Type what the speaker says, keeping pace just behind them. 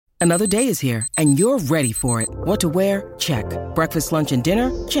Another day is here, and you're ready for it. What to wear? Check. Breakfast, lunch, and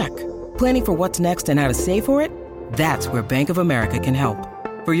dinner? Check. Planning for what's next and how to save for it? That's where Bank of America can help.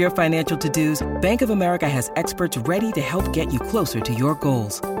 For your financial to-dos, Bank of America has experts ready to help get you closer to your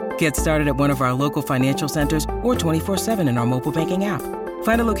goals. Get started at one of our local financial centers or 24/7 in our mobile banking app.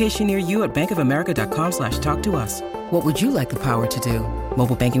 Find a location near you at bankofamerica.com/talktous. What would you like the power to do?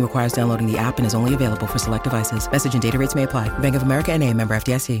 Mobile banking requires downloading the app and is only available for select devices. Message and data rates may apply. Bank of America N.A., member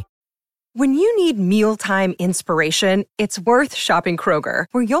FDIC. When you need mealtime inspiration, it's worth shopping Kroger,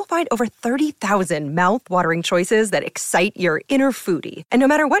 where you'll find over 30,000 mouth-watering choices that excite your inner foodie. And no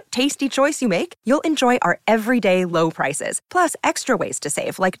matter what tasty choice you make, you'll enjoy our everyday low prices, plus extra ways to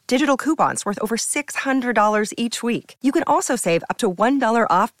save, like digital coupons worth over $600 each week. You can also save up to $1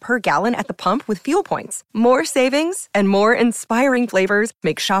 off per gallon at the pump with fuel points. More savings and more inspiring flavors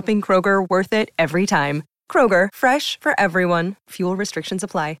make shopping Kroger worth it every time. Kroger, fresh for everyone. Fuel restrictions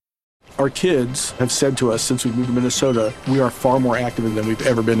apply. Our kids have said to us since we moved to Minnesota, we are far more active than we've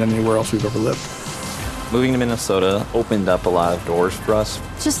ever been anywhere else we've ever lived. Moving to Minnesota opened up a lot of doors for us.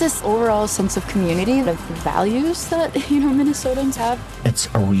 Just this overall sense of community, of values that, Minnesotans have. It's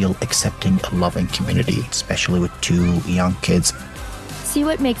a real accepting, loving community, especially with 2 young kids. See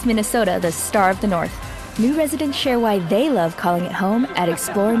what makes Minnesota the star of the North. New residents share why they love calling it home at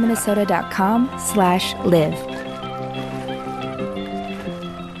exploreminnesota.com/live.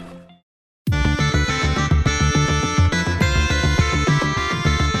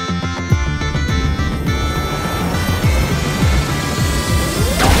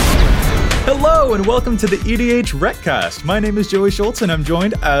 Hello and welcome to the EDH Recast. My name is Joey Schultz and I'm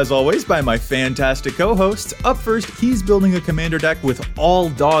joined, as always, by my fantastic co-hosts. Up first, he's building a commander deck with all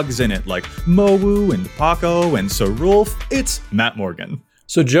dogs in it, like Mowu and Paco and Sarulf. It's Matt Morgan.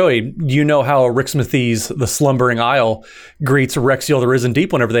 So Joey, you know how Rixmathes, the Slumbering Isle, greets Rexiel the Risen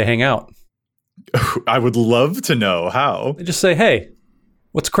Deep whenever they hang out? I would love to know how. They just say, hey,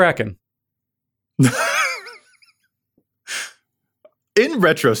 what's cracking? In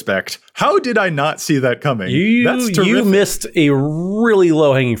retrospect, how did I not see that coming? That's terrific. You missed a really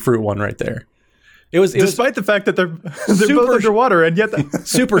low-hanging fruit one right there. Despite the fact that they're both underwater, and yet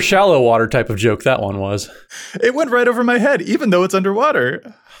super shallow water type of joke that one was. It went right over my head, even though it's underwater.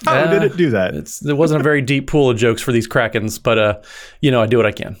 How did it do that? There wasn't a very deep pool of jokes for these Krakens, but I do what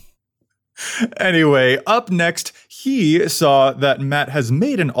I can. Anyway, up next, he saw that Matt has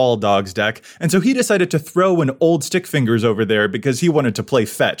made an all-dogs deck, and so he decided to throw an old stick fingers over there because he wanted to play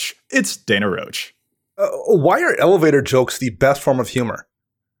fetch. It's Dana Roach. Why are elevator jokes the best form of humor?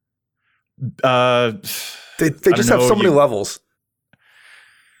 They just have so many levels.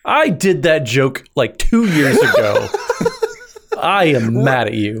 I did that joke like 2 years ago. I am mad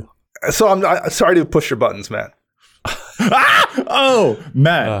at you. So I'm sorry to push your buttons, Matt. Oh,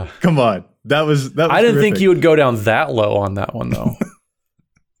 Matt, come on. That was I didn't think you would go down that low on that one, though.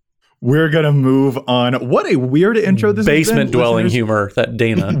 We're going to move on. What a weird intro this is. Basement dwelling humor, that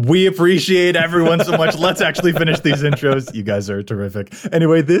Dana. We appreciate everyone so much. Let's actually finish these intros. You guys are terrific.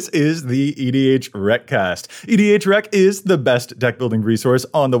 Anyway, this is the EDH Recast. EDH Rec is the best deck building resource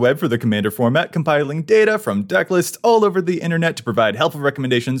on the web for the Commander format, compiling data from deck lists all over the internet to provide helpful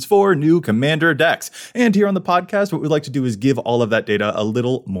recommendations for new Commander decks. And here on the podcast, what we like to do is give all of that data a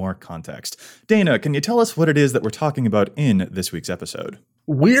little more context. Dana, can you tell us what it is that we're talking about in this week's episode?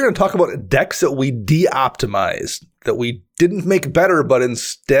 We're going to talk about decks that we de-optimized, that we didn't make better, but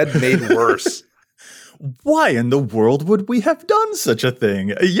instead made worse. Why in the world would we have done such a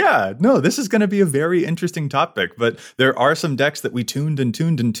thing? Yeah, no, this is going to be a very interesting topic, but there are some decks that we tuned, and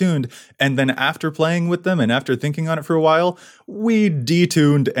then after playing with them and after thinking on it for a while, we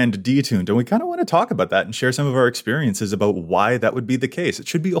detuned, and we kind of want to talk about that and share some of our experiences about why that would be the case. It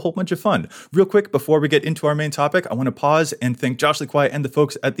should be a whole bunch of fun. Real quick, before we get into our main topic, I want to pause and thank Josh Lequai and the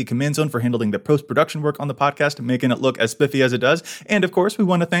folks at the Command Zone for handling the post-production work on the podcast, making it look as spiffy as it does. And of course, we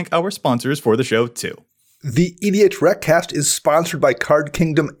want to thank our sponsors for the show too. The EDH Recast is sponsored by Card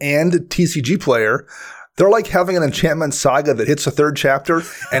Kingdom and TCG Player. They're like having an enchantment saga that hits a third chapter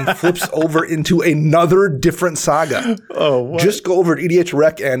and flips over into another different saga. Oh, what? Just go over to EDH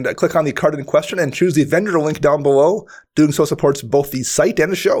Rec and click on the card in question and choose the vendor link down below. Doing so supports both the site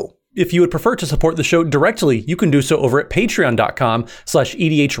and the show. if you would prefer to support the show directly, you can do so over at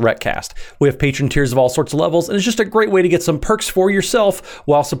patreon.com/EDHRECast. We have patron tiers of all sorts of levels, and it's just a great way to get some perks for yourself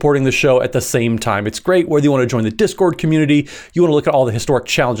while supporting the show at the same time. It's great whether you want to join the Discord community, you want to look at all the historic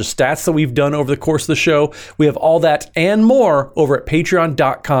challenges stats that we've done over the course of the show. We have all that and more over at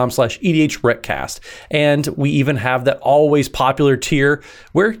patreon.com/EDHRECast. And we even have that always popular tier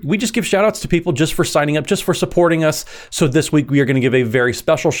where we just give shout outs to people just for signing up, just for supporting us. So this week we are going to give a very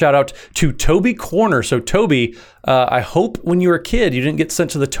special shout out to Toby Corner. So Toby, I hope when you were a kid you didn't get sent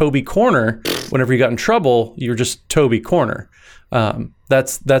to the Toby Corner whenever you got in trouble. You were just Toby Corner.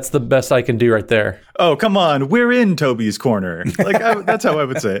 That's the best I can do right there. Oh, come on. We're in Toby's corner. That's how I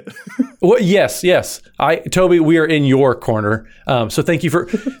would say it. Well, yes. Toby, we are in your corner. So thank you for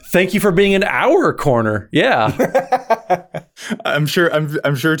being in our corner. Yeah. I'm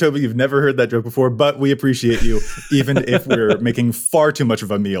sure, Toby, you've never heard that joke before, but we appreciate you, even if we're making far too much of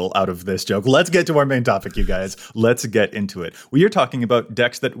a meal out of this joke. Let's get to our main topic, you guys. Let's get into it. We are talking about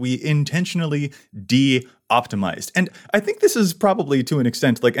decks that we intentionally optimized. And I think this is probably to an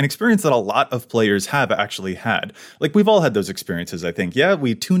extent like an experience that a lot of players have actually had. Like we've all had those experiences, I think. Yeah,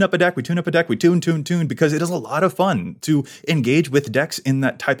 we tune up a deck, we tune because it is a lot of fun to engage with decks in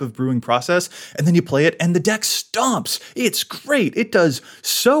that type of brewing process. And then you play it and the deck stomps. It's great. It does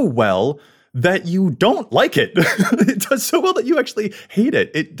so well that you don't like it. It does so well that you actually hate it.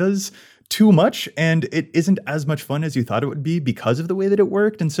 It does too much, and it isn't as much fun as you thought it would be because of the way that it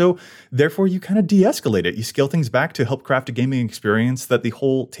worked. And so therefore you kind of de-escalate it. You scale things back to help craft a gaming experience that the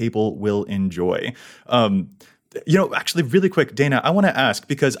whole table will enjoy. Actually really quick, Dana, I want to ask,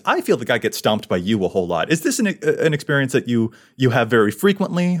 because I feel like I get stomped by you a whole lot. Is this an experience that you have very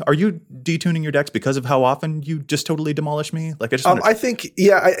frequently? Are you detuning your decks because of how often you just totally demolish me? I think,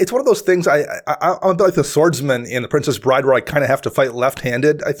 it's one of those things. I'm a bit like the swordsman in The Princess Bride, where I kind of have to fight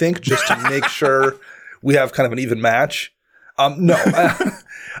left-handed, I think, just to make sure we have kind of an even match. It's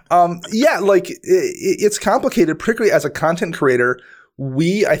complicated, particularly as a content creator.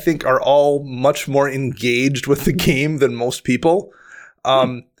 We, I think, are all much more engaged with the game than most people.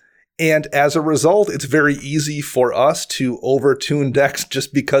 And as a result, it's very easy for us to overtune decks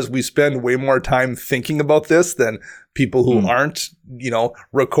just because we spend way more time thinking about this than people who aren't,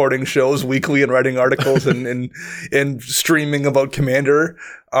 recording shows weekly and writing articles and streaming about Commander.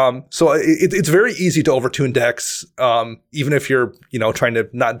 So it's very easy to overtune decks, even if you're, trying to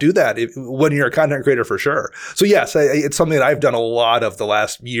not do that when you're a content creator, for sure. So yes, it's something that I've done a lot of the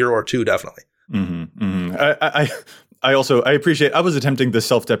last year or two, definitely. Mm-hmm, mm-hmm. I appreciate, I was attempting the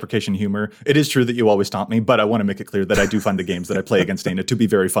self-deprecation humor. It is true that you always stomp me, but I want to make it clear that I do find the games that I play against Dana to be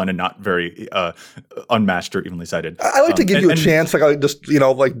very fun and not very unmatched or evenly sided. I like to give you a chance. Like I just,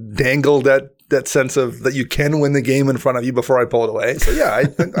 dangle that sense of that you can win the game in front of you before I pull it away. So yeah, I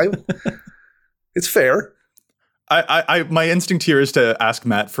think it's fair. My instinct here is to ask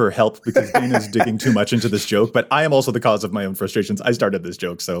Matt for help because Dana's digging too much into this joke, but I am also the cause of my own frustrations. I started this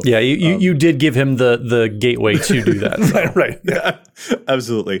joke, so yeah, you did give him the gateway to do that. So. right. Yeah,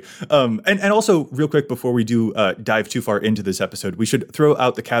 absolutely. And also, real quick before we do dive too far into this episode, we should throw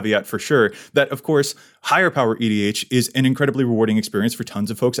out the caveat for sure that, of course, higher power EDH is an incredibly rewarding experience for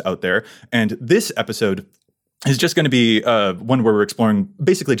tons of folks out there, and this episode is just going to be one where we're exploring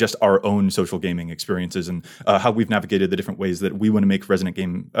basically just our own social gaming experiences and how we've navigated the different ways that we want to make resonant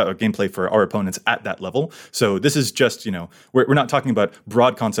gameplay for our opponents at that level. So this is just, we're not talking about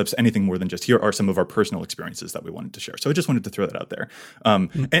broad concepts, anything more than just here are some of our personal experiences that we wanted to share. So I just wanted to throw that out there.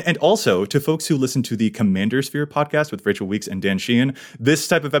 And also to folks who listen to the Commander Sphere podcast with Rachel Weeks and Dan Sheehan, this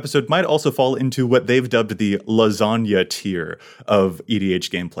type of episode might also fall into what they've dubbed the lasagna tier of EDH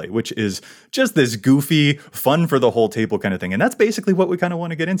gameplay, which is just this goofy, fun for the whole table kind of thing. And that's basically what we kind of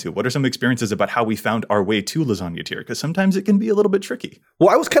want to get into. What are some experiences about how we found our way to lasagna tier? Because sometimes it can be a little bit tricky. Well,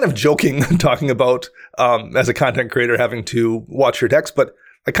 I was kind of joking talking about, as a content creator, having to watch your decks, but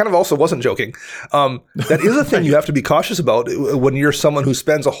I kind of also wasn't joking. That is a thing you have to be cautious about when you're someone who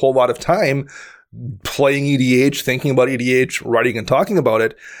spends a whole lot of time playing EDH, thinking about EDH, writing and talking about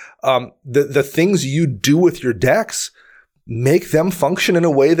it. The things you do with your decks make them function in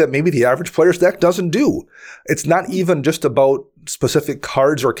a way that maybe the average player's deck doesn't do. It's not even just about specific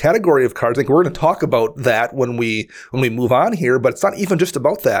cards or category of cards. I think we're going to talk about that when we move on here, but it's not even just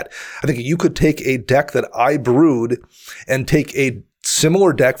about that. I think you could take a deck that I brewed and take a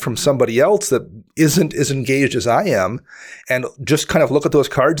similar deck from somebody else that isn't as engaged as I am and just kind of look at those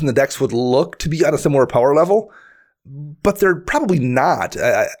cards and the decks would look to be on a similar power level. but they're probably not.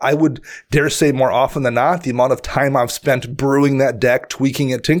 I would dare say more often than not, the amount of time I've spent brewing that deck, tweaking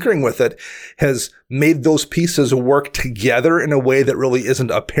it, tinkering with it, has made those pieces work together in a way that really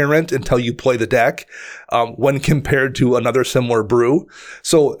isn't apparent until you play the deck, when compared to another similar brew.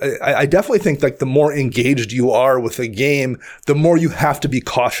 So I definitely think like the more engaged you are with a game, the more you have to be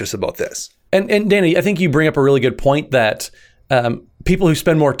cautious about this. And Danny, I think you bring up a really good point that people who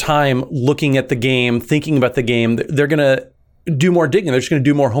spend more time looking at the game, thinking about the game, they're going to do more digging. They're just going to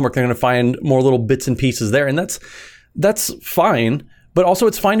do more homework. They're going to find more little bits and pieces there. And that's fine. But also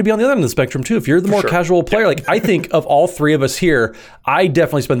it's fine to be on the other end of the spectrum too. If you're the more casual player, like I think of all three of us here, I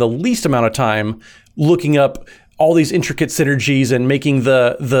definitely spend the least amount of time looking up all these intricate synergies and making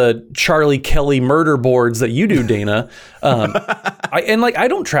the Charlie Kelly murder boards that you do, Dana. I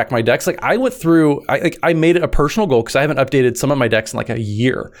don't track my decks. Like I went through, I made it a personal goal because I haven't updated some of my decks in like a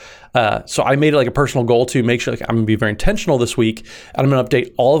year. So I made it like a personal goal to make sure like I'm gonna be very intentional this week, and I'm gonna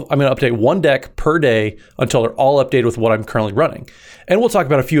update one deck per day until they're all updated with what I'm currently running. And we'll talk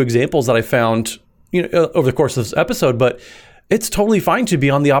about a few examples that I found, over the course of this episode, but it's totally fine to be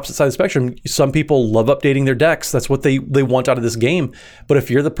on the opposite side of the spectrum. Some people love updating their decks. That's what they want out of this game. But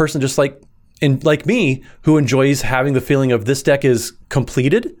if you're the person just like me who enjoys having the feeling of this deck is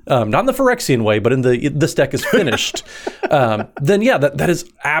completed, not in the Phyrexian way, but in this deck is finished, then yeah, that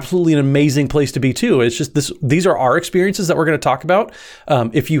is absolutely an amazing place to be too. It's just these are our experiences that we're going to talk about.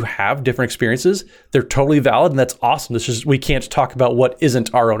 If you have different experiences, they're totally valid, and that's awesome. It's just we can't talk about what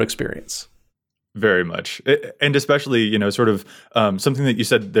isn't our own experience. Very much. And especially, sort of something that you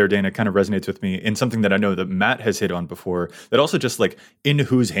said there, Dana, kind of resonates with me, and something that I know that Matt has hit on before, that also just like in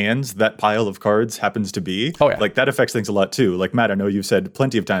whose hands that pile of cards happens to be. Oh, yeah. Like that affects things a lot too. Like Matt, I know you've said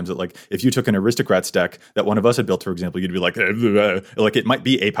plenty of times that like if you took an Aristocrats deck that one of us had built, for example, you'd be like it might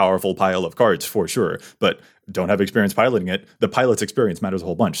be a powerful pile of cards for sure, but don't have experience piloting it. The pilot's experience matters a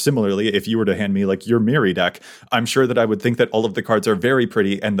whole bunch. Similarly, if you were to hand me like your Miri deck, I'm sure that I would think that all of the cards are very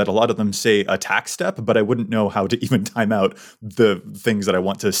pretty and that a lot of them say attack step, but I wouldn't know how to even time out the things that I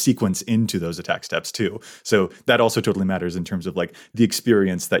want to sequence into those attack steps too. So that also totally matters in terms of like the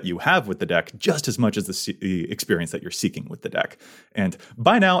experience that you have with the deck, just as much as the experience that you're seeking with the deck. And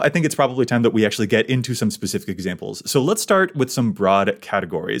by now, I think it's probably time that we actually get into some specific examples. So let's start with some broad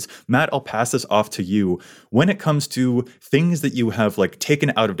categories. Matt, I'll pass this off to you. When it comes to things that you have like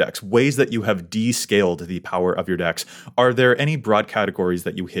taken out of decks, ways that you have descaled the power of your decks, are there any broad categories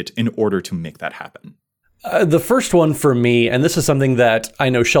that you hit in order to make that happen? The first one for me, and this is something that I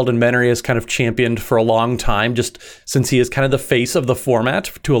know Sheldon Menery has kind of championed for a long time, just since he is kind of the face of the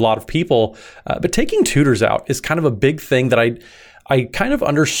format to a lot of people, but taking tutors out is kind of a big thing that I kind of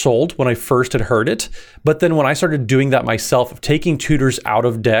undersold when I first had heard it, but then when I started doing that myself, of taking tutors out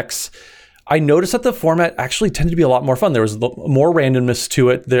of decks, I noticed that the format actually tended to be a lot more fun. There was more randomness to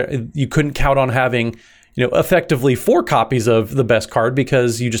it. You couldn't count on having, effectively 4 copies of the best card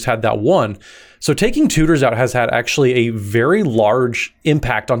because you just had that one. So taking tutors out has had actually a very large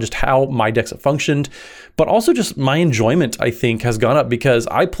impact on just how my decks have functioned, but also just my enjoyment, I think, has gone up because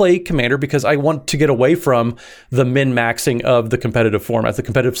I play Commander because I want to get away from the min-maxing of the competitive formats, the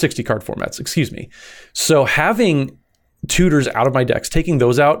competitive 60 card formats, excuse me. So having tutors out of my decks, taking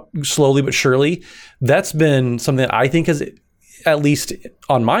those out slowly but surely, that's been something that I think has, at least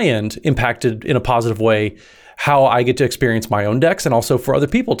on my end, impacted in a positive way how I get to experience my own decks, and also for other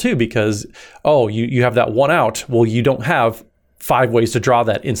people too, because, you have that one out. Well, you don't have 5 ways to draw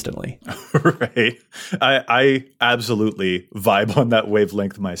that instantly. Right. I absolutely vibe on that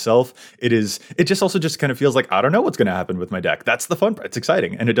wavelength myself. It just also just kind of feels like I don't know what's going to happen with my deck. That's the fun part. It's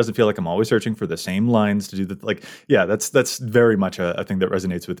exciting. And it doesn't feel like I'm always searching for the same lines to do the, like, yeah, that's very much a thing that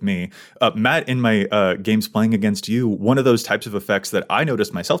resonates with me. Matt, in my games playing against you, one of those types of effects that I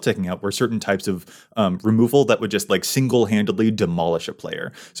noticed myself taking out were certain types of removal that would just like single-handedly demolish a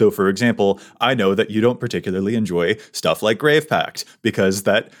player. So for example, I know that you don't particularly enjoy stuff like Grave Pact, because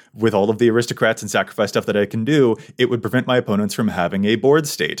that, with all of the aristocrats and sacrifice stuff that I can do, it would prevent my opponents from having a board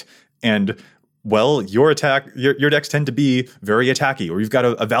state. And well, your decks tend to be very attacky, or you've got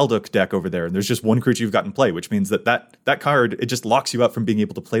a Valduk deck over there, and there's just one creature you've got in play, which means that card, it just locks you out from being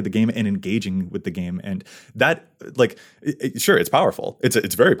able to play the game and engaging with the game. And that, like, sure, it's powerful.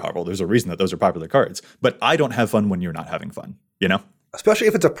 It's very powerful. There's a reason that those are popular cards. But I don't have fun when you're not having fun, Especially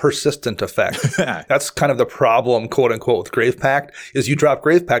if it's a persistent effect. That's kind of the problem, quote unquote, with Grave Pact, is you drop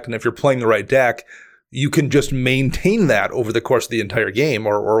Grave Pact, and if you're playing the right deck, you can just maintain that over the course of the entire game,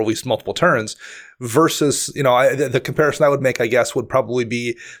 or at least multiple turns, versus, the comparison I would make, I guess, would probably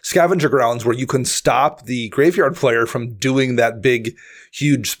be Scavenger Grounds, where you can stop the graveyard player from doing that big,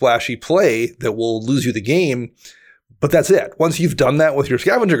 huge, splashy play that will lose you the game. But that's it. Once you've done that with your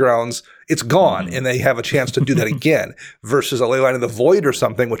scavenger grounds, it's gone, and they have a chance to do that again. Versus a Leyline of the Void or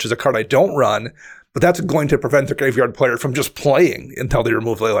something, which is a card I don't run, but that's going to prevent the graveyard player from just playing until they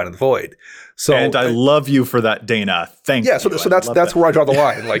remove Leyline of the Void. So, and I love you for that, Dana. Thank you. So that's where I draw the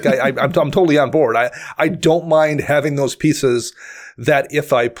line. Like I'm totally on board. I don't mind having those pieces that,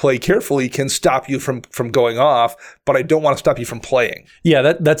 if I play carefully, can stop you from going off, but I don't want to stop you from playing.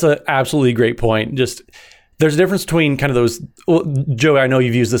 Yeah, that's an absolutely great point. Just there's a difference between kind of those, Joe, I know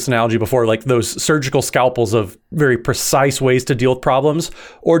you've used this analogy before, like those surgical scalpels of very precise ways to deal with problems,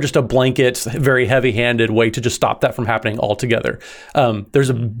 or just a blanket, very heavy-handed way to just stop that from happening altogether. There's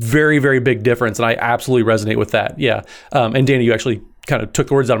a very, very big difference, and I absolutely resonate with that. Yeah. And Danny, you actually kind of took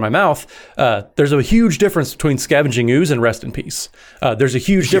the words out of my mouth. There's a huge difference between Scavenging Ooze and Rest in Peace. There's a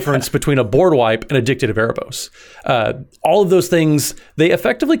huge difference between a board wipe and Addicted of Erebos. All of those things, they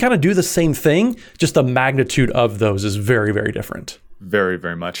effectively kind of do the same thing, just the magnitude of those is very, very different. Very,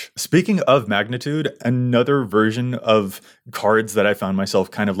 very much. Speaking of magnitude, another version of cards that I found myself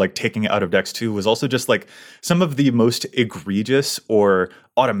kind of like taking out of decks too was also just like some of the most egregious or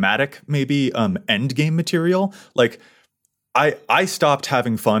automatic maybe end game material. Like I stopped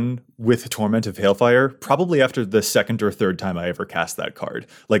having fun with Torment of Hailfire probably after the second or third time I ever cast that card.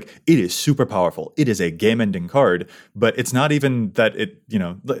 Like, it is super powerful. It is a game-ending card, but it's not even that it, I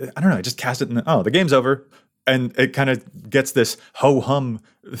don't know, I just cast it and the game's over. And it kind of gets this ho-hum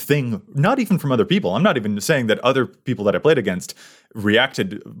thing, not even from other people. I'm not even saying that other people that I played against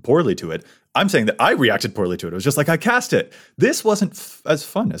reacted poorly to it. I'm saying that I reacted poorly to it. It was just like, I cast it. This wasn't as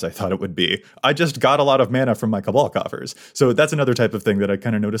fun as I thought it would be. I just got a lot of mana from my Cabal coffers. So that's another type of thing that I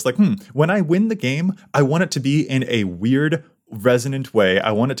kind of noticed, like, when I win the game, I want it to be in a weird, resonant way.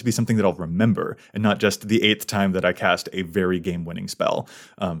 I want it to be something that I'll remember, and not just the 8th time that I cast a very game-winning spell.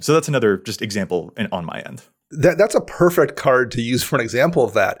 So that's another just example on my end. That's a perfect card to use for an example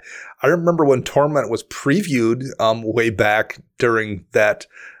of that. I remember when Torment was previewed way back during that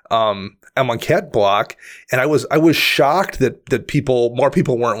M1 block, and I was shocked that more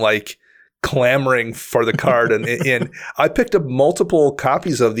people weren't like clamoring for the card, and I picked up multiple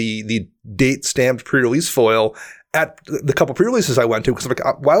copies of the date stamped pre-release foil at the couple pre-releases I went to, because I'm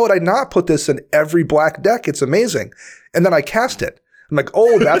like, why would I not put this in every black deck? It's amazing. And then I cast it. I'm like,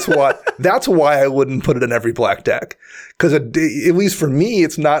 oh, that's why I wouldn't put it in every black deck. Because at least for me,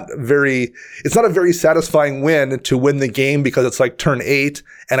 it's not a very satisfying win to win the game, because it's like turn 8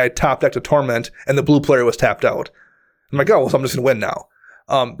 and I top decked a Torment and the blue player was tapped out. I'm like, oh, well, so I'm just gonna win now.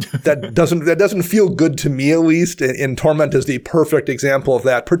 That doesn't feel good to me, at least. And Torment is the perfect example of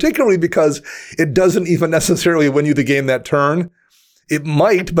that, particularly because it doesn't even necessarily win you the game that turn. It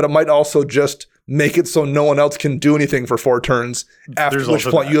might, but it might also just make it so no one else can do anything for 4 turns, after which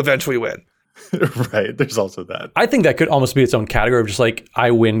point you eventually win. Right. There's also that. I think that could almost be its own category of just like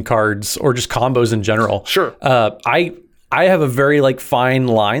I win cards, or just combos in general. Sure. I have a very like fine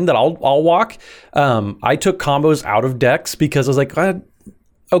line that I'll walk. I took combos out of decks because I was like,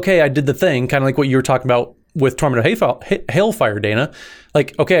 okay, I did the thing, kind of like what you were talking about with Torment of Hailfire, Dana.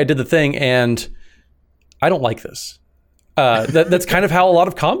 Like, okay, I did the thing and I don't like this. That's kind of how a lot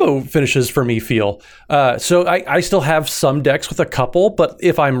of combo finishes for me feel. So I still have some decks with a couple, but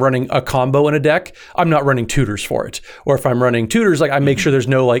if I'm running a combo in a deck, I'm not running tutors for it. Or if I'm running tutors, like I make sure there's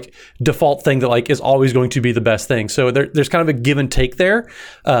no like default thing that like is always going to be the best thing. So there's kind of a give and take there.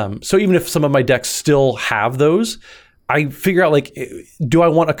 So even if some of my decks still have those, I figure out like, do I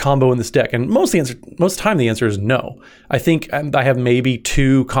want a combo in this deck? And most of the time the answer is no. I think I have maybe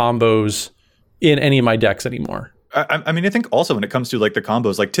 2 combos in any of my decks anymore. I mean, I think also when it comes to like the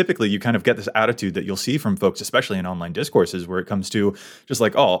combos, like typically you kind of get this attitude that you'll see from folks, especially in online discourses, where it comes to just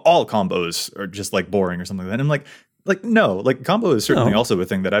like, oh, all combos are just like boring or something like that. And I'm like, no, like combo is certainly also a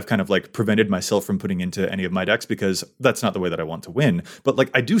thing that I've kind of like prevented myself from putting into any of my decks, because that's not the way that I want to win. But like,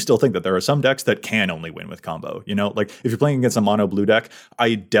 I do still think that there are some decks that can only win with combo, like if you're playing against a mono blue deck,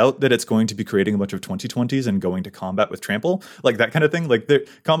 I doubt that it's going to be creating a bunch of 20/20s and going to combat with trample, like that kind of thing. Like the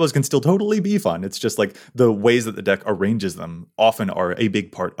combos can still totally be fun. It's just like the ways that the deck arranges them often are a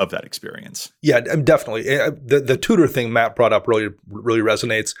big part of that experience. Yeah, definitely. The tutor thing Matt brought up really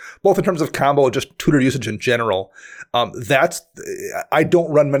resonates, both in terms of combo, just tutor usage in general. I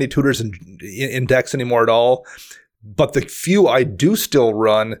don't run many tutors in decks anymore at all, but the few I do still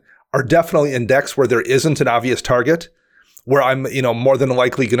run are definitely in decks where there isn't an obvious target, where I'm, more than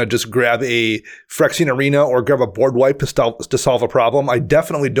likely going to just grab a Phyrexian Arena or grab a board wipe to solve a problem. I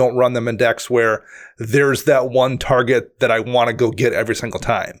definitely don't run them in decks where there's that one target that I want to go get every single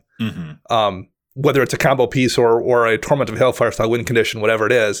time. Mm-hmm. whether it's a combo piece or a Torment of Hailfire style win condition, whatever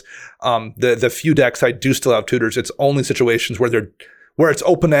it is, the few decks I do still have tutors, it's only situations where it's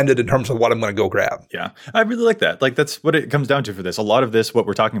open-ended in terms of what I'm going to go grab. Yeah, I really like that. Like, that's what it comes down to for this. A lot of this, what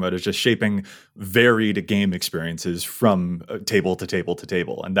we're talking about, is just shaping varied game experiences from table to table to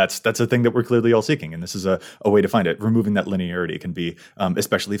table. And that's a thing that we're clearly all seeking. And this is a way to find it. Removing that linearity can be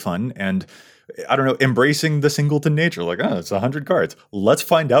especially fun. And I don't know, embracing the singleton nature, like, oh, it's 100 cards. Let's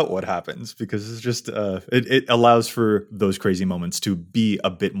find out what happens, because it's just, it allows for those crazy moments to be a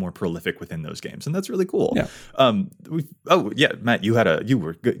bit more prolific within those games. And that's really cool. Yeah. Matt, you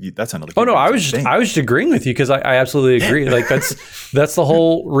were good. That sounded like, oh no, I was just agreeing with you, because I absolutely agree. Like that's the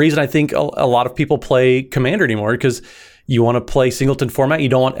whole reason I think a lot of people play Commander anymore, because you want to play singleton format. You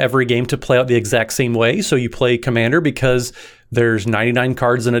don't want every game to play out the exact same way. So you play Commander because there's 99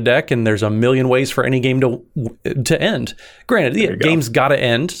 cards in a deck and there's a million ways for any game to end. Granted, the game's got to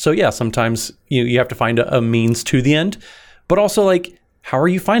end. So yeah, sometimes you have to find a means to the end. But also, like, how are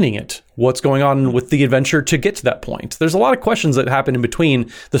you finding it? What's going on with the adventure to get to that point? There's a lot of questions that happen in between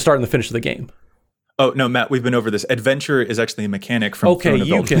the start and the finish of the game. Oh, no, Matt, we've been over this. Adventure is actually a mechanic from Throne of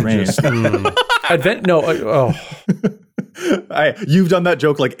Eldraine. You've done that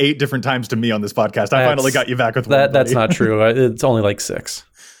joke like 8 different times to me on this podcast. I finally got you back with one. That's not true. It's only like 6.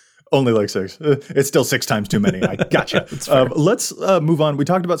 Only like 6. It's still 6 times too many. I gotcha. Let's move on. We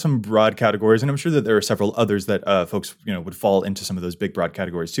talked about some broad categories, and I'm sure that there are several others that folks would fall into some of those big broad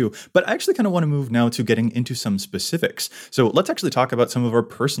categories too. But I actually kind of want to move now to getting into some specifics. So let's actually talk about some of our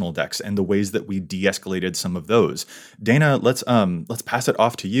personal decks and the ways that we de-escalated some of those. Dana, let's pass it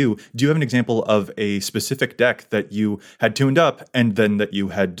off to you. Do you have an example of a specific deck that you had tuned up and then that you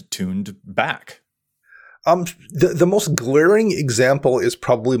had tuned back? The most glaring example is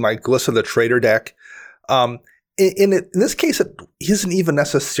probably my Glissa the Trader deck. In this case, it isn't even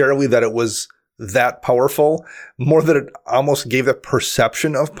necessarily that it was that powerful, more that it almost gave the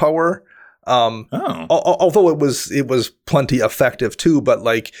perception of power. Although it was plenty effective too. But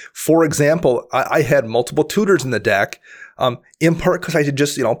like, for example, I had multiple tutors in the deck, in part because I had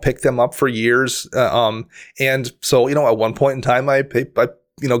just, pick them up for years. And so, at one point in time, I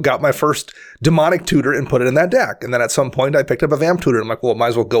got my first demonic tutor and put it in that deck. And then at some point I picked up a vamp tutor. I'm like, well, it might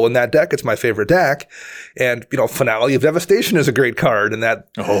as well go in that deck. It's my favorite deck. And, Finale of Devastation is a great card. And that,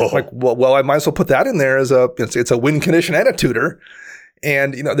 I might as well put that in there as it's a win condition and a tutor.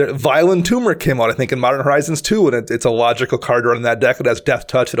 And, Violent Tumor came out, I think, in Modern Horizons 2. And it's a logical card to run in that deck. It has Death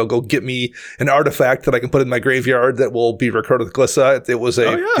Touch. It'll go get me an artifact that I can put in my graveyard that will be recorded with Glissa. It was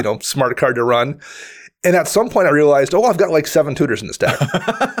a, smart card to run. And at some point I realized, I've got like 7 tutors in this deck.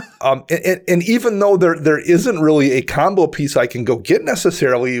 And even though there isn't really a combo piece I can go get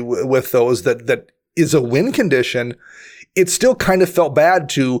necessarily with those that is a win condition, it still kind of felt bad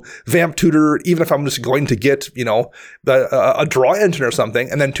to vamp tutor, even if I'm just going to get, a draw engine or something.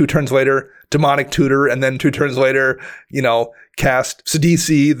 And then 2 turns later, demonic tutor. And then 2 turns later, cast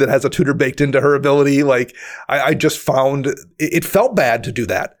Sidisi that has a tutor baked into her ability. Like, I just found it felt bad to do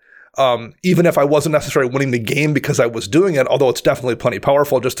that. Even if I wasn't necessarily winning the game because I was doing it, although it's definitely plenty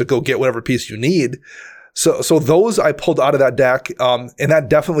powerful just to go get whatever piece you need. So those I pulled out of that deck, and that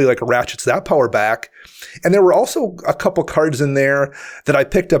definitely like ratchets that power back. And there were also a couple cards in there that I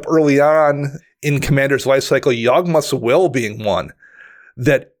picked up early on in Commander's life cycle, Yawgmoth's Will being one,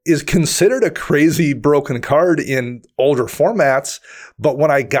 that is considered a crazy broken card in older formats. But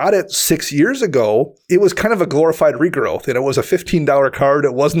when I got it 6 years ago, it was kind of a glorified regrowth. And it was a $15 card.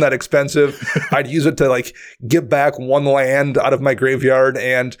 It wasn't that expensive. I'd use it to like get back 1 land out of my graveyard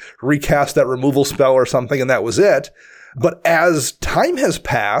and recast that removal spell or something. And that was it. But as time has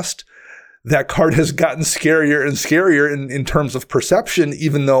passed, that card has gotten scarier and scarier in terms of perception,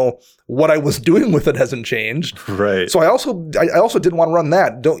 even though what I was doing with it hasn't changed. Right. So I also didn't want to run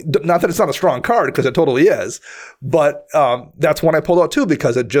that. Not that it's not a strong card, because it totally is, but that's one I pulled out too,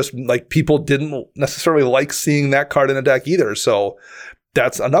 because it just like people didn't necessarily like seeing that card in a deck either. So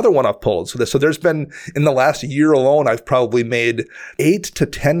that's another one I've pulled. So there's been, in the last year alone, I've probably made 8 to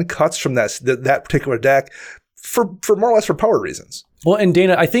 10 cuts from that particular deck for more or less for power reasons. Well, and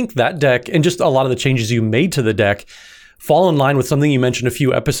Dana, I think that deck and just a lot of the changes you made to the deck fall in line with something you mentioned a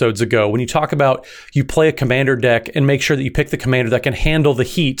few episodes ago when you talk about you play a commander deck and make sure that you pick the commander that can handle the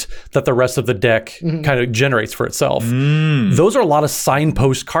heat that the rest of the deck kind of generates for itself. Those are a lot of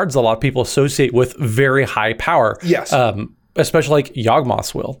signpost cards a lot of people associate with very high power. Yes. Especially like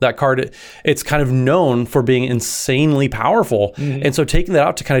Yawgmoth's Will. That card, it's kind of known for being insanely powerful. And so taking that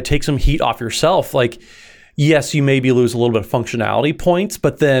out to kind of take some heat off yourself, like, yes, you maybe lose a little bit of functionality points,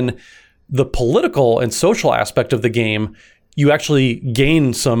 but then the political and social aspect of the game, you actually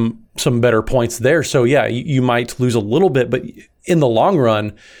gain some some better points there. So yeah, you might lose a little bit, but in the long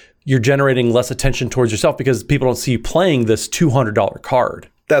run, you're generating less attention towards yourself because people don't see you playing this $200 card.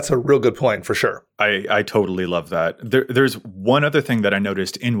 That's a real good point for sure. I totally love that. There's one other thing that I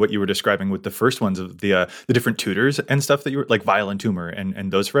noticed in what you were describing with the first ones of the different tutors and stuff that you were like Violent Tumor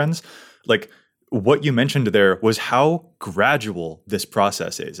and those friends. Like what you mentioned there was how gradual this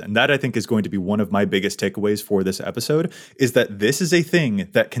process is. And that I think is going to be one of my biggest takeaways for this episode is that this is a thing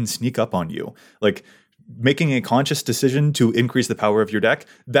that can sneak up on you. Like making a conscious decision to increase the power of your deck,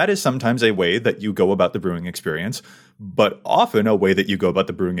 that is sometimes a way that you go about the brewing experience. But often a way that you go about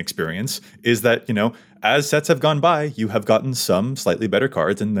the brewing experience is that, as sets have gone by, you have gotten some slightly better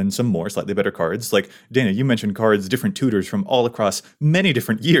cards and then some more slightly better cards. Like, Dana, you mentioned cards, different tutors from all across many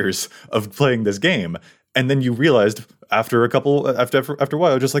different years of playing this game. And then you realized after a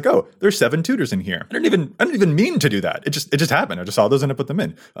while, just like, oh, there's 7 tutors in here. I didn't even mean to do that. It just happened. I just saw those and I put them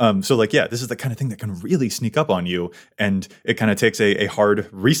in. So like, yeah, this is the kind of thing that can really sneak up on you. And it kind of takes a hard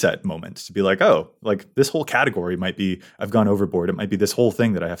reset moment to be like, oh, like this whole category might be, I've gone overboard. It might be this whole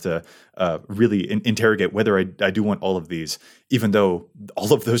thing that I have to really interrogate whether I do want all of these, even though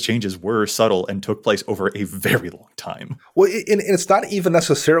all of those changes were subtle and took place over a very long time. Well, and it's not even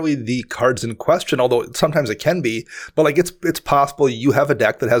necessarily the cards in question, although sometimes it can be, but like it's possible you have a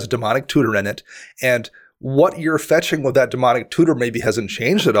deck that has a demonic tutor in it, and what you're fetching with that demonic tutor maybe hasn't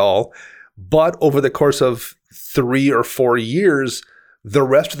changed at all, but over the course of 3 or 4 years, the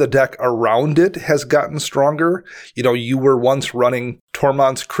rest of the deck around it has gotten stronger. You were once running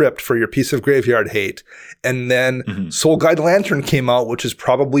Tormod's Crypt for your Piece of Graveyard hate, and then Soul Guide Lantern came out, which is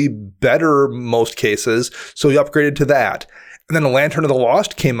probably better most cases, so you upgraded to that. And then Lantern of the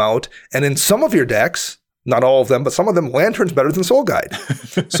Lost came out, and in some of your decks, not all of them, but some of them, Lantern's better than Soul Guide.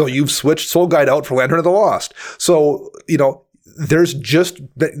 So you've switched Soul Guide out for Lantern of the Lost. So, there's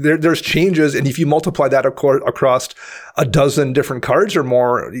changes, and if you multiply that across a dozen different cards or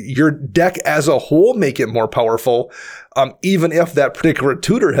more, your deck as a whole make it more powerful, even if that particular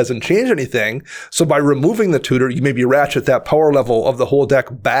tutor hasn't changed anything. So by removing the tutor, you maybe ratchet that power level of the whole deck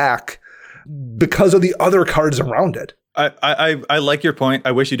back because of the other cards around it. I like your point.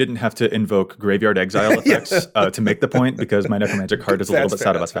 I wish you didn't have to invoke Graveyard Exile effects to make the point, because my Necromancer card is a little bit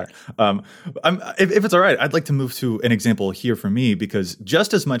sad about that. If it's all right, I'd like to move to an example here for me, because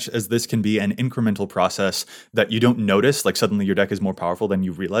just as much as this can be an incremental process that you don't notice, like suddenly your deck is more powerful than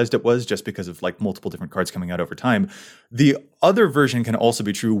you realized it was just because of like multiple different cards coming out over time, the other version can also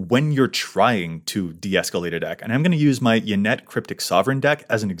be true when you're trying to de-escalate a deck. And I'm going to use my Yannette Cryptic Sovereign deck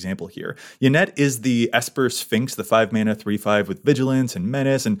as an example here. Yannette is the Esper Sphinx, the 5-mana 3/5 with Vigilance and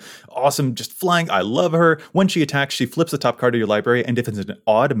Menace and awesome, just flying. I love her. When she attacks, she flips the top card of your library, and if it's an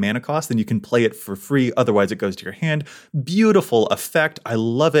odd mana cost, then you can play it for free. Otherwise, it goes to your hand. Beautiful effect. I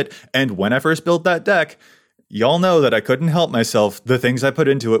love it. And when I first built that deck, y'all know that I couldn't help myself. The things I put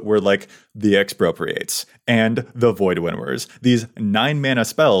into it were like the Expropriates and the Void Winnowers, these 9-mana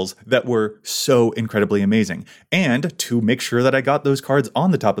spells that were so incredibly amazing. And to make sure that I got those cards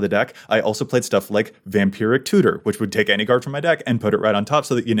on the top of the deck, I also played stuff like Vampiric Tutor, which would take any card from my deck and put it right on top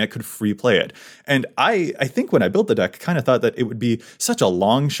so that Yannette could free play it. And I think when I built the deck, kind of thought that it would be such a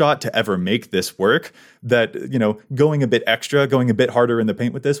long shot to ever make this work that, going a bit extra, going a bit harder in the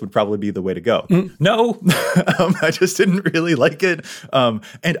paint with this would probably be the way to go. No, I just didn't really like it.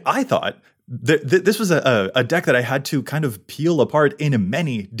 And I thought this was a deck that I had to kind of peel apart in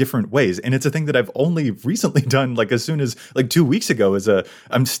many different ways. And it's a thing that I've only recently done, like as soon as like 2 weeks ago,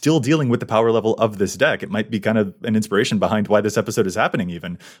 I'm still dealing with the power level of this deck. It might be kind of an inspiration behind why this episode is happening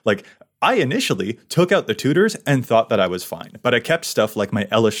even. Like I initially took out the tutors and thought that I was fine, but I kept stuff like my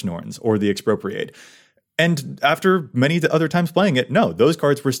Elesh Norns or the Expropriate. And after many other times playing it, no, those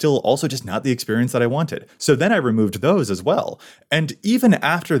cards were still also just not the experience that I wanted. So then I removed those as well. And even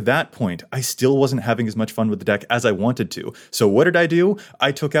after that point, I still wasn't having as much fun with the deck as I wanted to. So what did I do?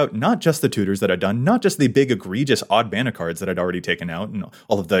 I took out not just the tutors that I'd done, not just the big egregious odd mana cards that I'd already taken out, and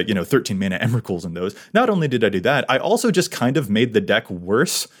all of the 13 mana Emrakuls and those. Not only did I do that, I also just kind of made the deck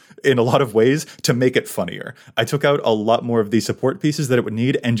worse in a lot of ways to make it funnier. I took out a lot more of the support pieces that it would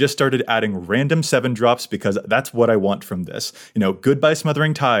need and just started adding random 7-drops because that's what I want from this. Goodbye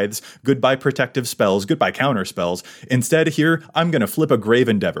Smothering Tithes, goodbye Protective Spells, goodbye Counter Spells. Instead here, I'm going to flip a Grave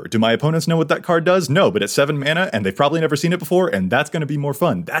Endeavor. Do my opponents know what that card does? No, but it's 7 mana and they've probably never seen it before, and that's going to be more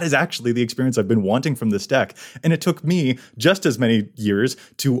fun. That is actually the experience I've been wanting from this deck. And it took me just as many years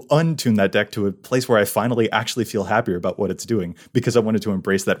to untune that deck to a place where I finally actually feel happier about what it's doing because I wanted to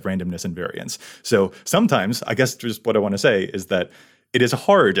embrace that randomness and variance. So sometimes, I guess just what I want to say is that it is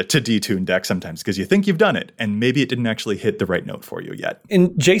hard to detune decks sometimes because you think you've done it and maybe it didn't actually hit the right note for you yet.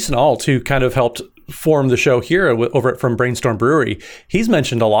 And Jason Alt, who kind of helped form the show here over at From Brainstorm Brewery, he's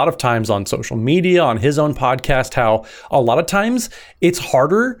mentioned a lot of times on social media, on his own podcast, how a lot of times it's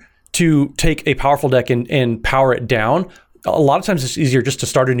harder to take a powerful deck and power it down. A lot of times it's easier just to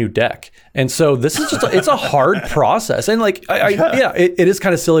start a new deck. And so this is just, it's a hard process. And like, it is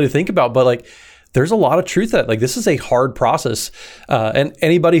kind of silly to think about, but like, there's a lot of truth that like, this is a hard process. And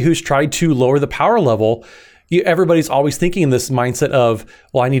anybody who's tried to lower the power level, everybody's always thinking in this mindset of,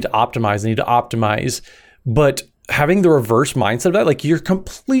 well, I need to optimize. But having the reverse mindset of that, like you're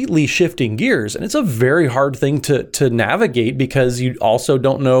completely shifting gears. And it's a very hard thing to navigate because you also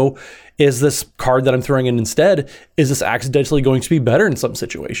don't know, is this card that I'm throwing in instead, is this accidentally going to be better in some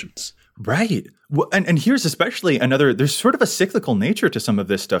situations? Right. Well, and here's especially there's sort of a cyclical nature to some of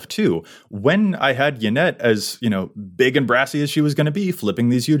this stuff too. When I had Yannette as, big and brassy as she was going to be, flipping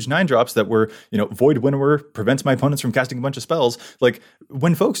these huge 9-drops that were, Void Winnower prevents my opponents from casting a bunch of spells. Like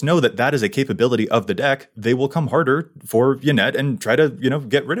when folks know that is a capability of the deck, they will come harder for Yannette and try to,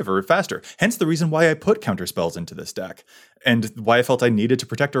 get rid of her faster. Hence the reason why I put counter spells into this deck and why I felt I needed to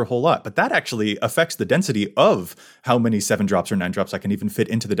protect her a whole lot. But that actually affects the density of how many 7-drops or 9-drops I can even fit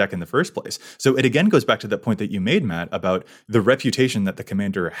into the deck in the first place. So it again goes back to that point that you made, Matt, about the reputation that the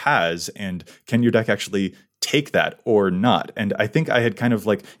commander has and can your deck actually take that or not. And I think I had kind of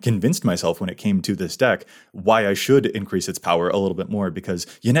like convinced myself when it came to this deck why I should increase its power a little bit more, because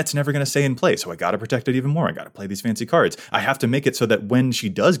Yannette's never going to stay in play. So I got to protect it even more. I got to play these fancy cards. I have to make it so that when she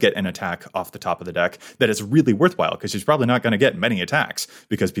does get an attack off the top of the deck, that it's really worthwhile, because she's probably not going to get many attacks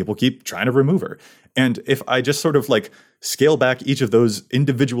because people keep trying to remove her. And if I just sort of like scale back each of those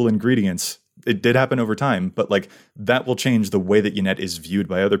individual ingredients, it did happen over time, but like that will change the way that Yannette is viewed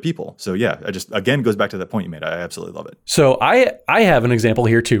by other people. So yeah, I just, again, goes back to that point you made. I absolutely love it. So I have an example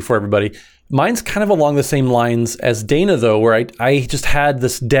here too for everybody. Mine's kind of along the same lines as Dana though, where I just had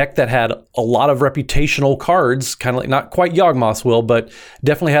this deck that had a lot of reputational cards, kind of like not quite Yawgmoth's Will, but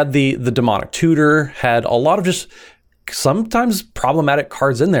definitely had the Demonic Tutor, had a lot of just sometimes problematic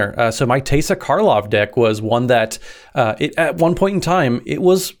cards in there. So my Teysa Karlov deck was one that at one point in time, it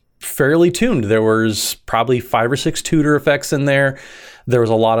was fairly tuned. There was probably 5 or 6 tutor effects in there. There was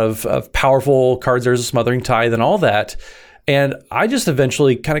a lot of powerful cards. There's a Smothering Tithe and all that. And I just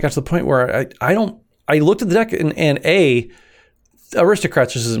eventually kind of got to the point where I looked at the deck and A,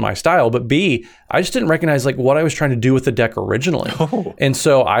 Aristocrats just isn't my style, but B, I just didn't recognize like what I was trying to do with the deck originally. Oh. And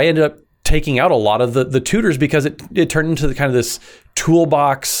so I ended up taking out a lot of the tutors because it turned into the kind of this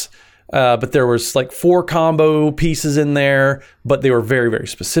toolbox. But there was like 4 combo pieces in there, but they were very, very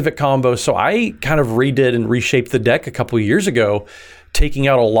specific combos. So I kind of redid and reshaped the deck a couple of years ago, taking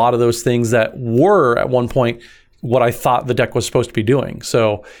out a lot of those things that were at one point what I thought the deck was supposed to be doing.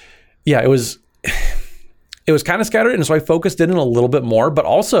 So yeah, it was kind of scattered. And so I focused in a little bit more, but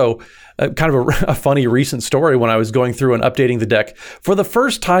also kind of a funny recent story when I was going through and updating the deck for the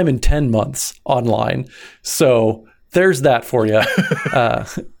first time in 10 months online. So there's that for you.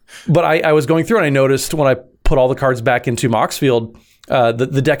 But I was going through and I noticed when I put all the cards back into Moxfield,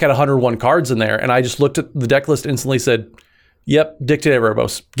 the deck had 101 cards in there. And I just looked at the deck list and instantly said, yep, Dictate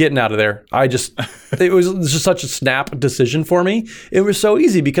Erebos, getting out of there. It was just such a snap decision for me. It was so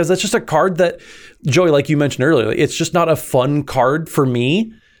easy because that's just a card that, Joey, like you mentioned earlier, it's just not a fun card for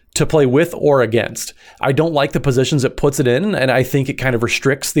me to play with or against. I don't like the positions it puts it in. And I think it kind of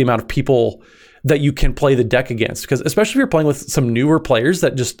restricts the amount of people that you can play the deck against, because especially if you're playing with some newer players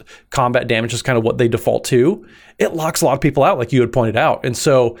that just combat damage is kind of what they default to, it locks a lot of people out, like you had pointed out. And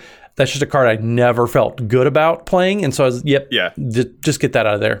so that's just a card I never felt good about playing. And so I was, just get that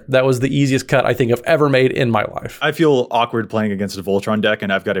out of there. That was the easiest cut I think I've ever made in my life. I feel awkward playing against a Voltron deck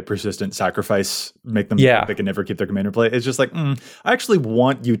and I've got a persistent sacrifice, make them think they can never keep their commander play. It's just like, I actually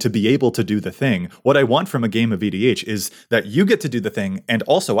want you to be able to do the thing. What I want from a game of EDH is that you get to do the thing and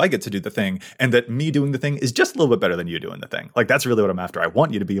also I get to do the thing, and that me doing the thing is just a little bit better than you doing the thing. Like that's really what I'm after. I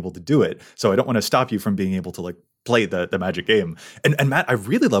want you to be able to do it. So I don't want to stop you from being able to like play the Magic game. And Matt, I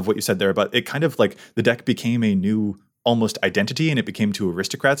really love what you said there about it kind of like the deck became a new almost identity and it became too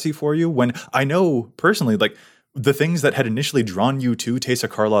aristocracy for you, when I know personally, like the things that had initially drawn you to Teysa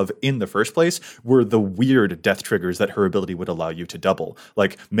Karlov in the first place were the weird death triggers that her ability would allow you to double,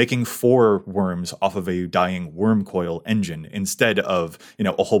 like making 4 worms off of a dying worm coil engine instead of,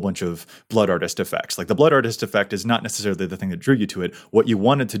 a whole bunch of Blood Artist effects. Like the Blood Artist effect is not necessarily the thing that drew you to it. What you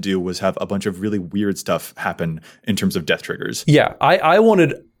wanted to do was have a bunch of really weird stuff happen in terms of death triggers. Yeah, I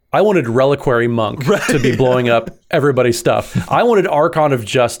wanted Reliquary Monk to be blowing up everybody's stuff. I wanted Archon of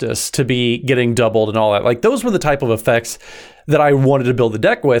Justice to be getting doubled and all that. Like those were the type of effects that I wanted to build the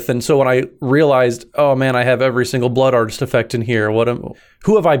deck with. And so when I realized, oh man, I have every single Blood Artist effect in here.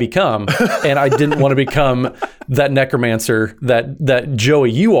 Who have I become? And I didn't want to become that necromancer that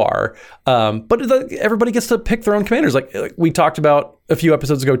Joey you are. But everybody gets to pick their own commanders. Like we talked about a few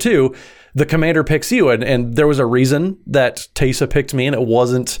episodes ago too. The commander picks you, and there was a reason that Teysa picked me, and it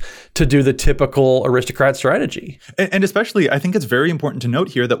wasn't to do the typical aristocrat strategy. And especially, I think it's very important to note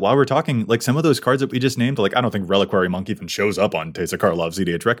here that while we're talking, like some of those cards that we just named, like I don't think Reliquary Monk even shows up on Teysa Karlov's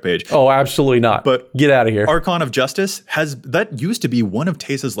EDH Rec page. Oh, absolutely not. But get out of here. Archon of Justice that used to be one of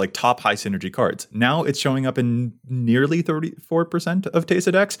Teysa's like top high synergy cards. Now it's showing up in nearly 34% of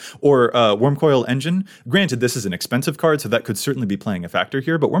Teysa decks. Or Wormcoil Engine. Granted, this is an expensive card, so that could certainly be playing a factor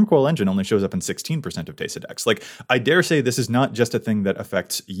here. But Wormcoil Engine only shows up in 16% of Teysa decks. Like, I dare say this is not just a thing that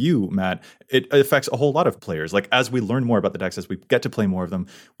affects you, Matt. It affects a whole lot of players. Like, as we learn more about the decks, as we get to play more of them,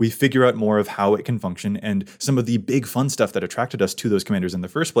 we figure out more of how it can function, and some of the big fun stuff that attracted us to those commanders in the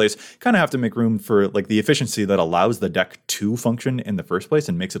first place kind of have to make room for like the efficiency that allows the deck to function in the first place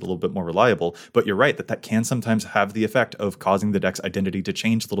and makes it a little bit more reliable. But you're right that can sometimes have the effect of causing the deck's identity to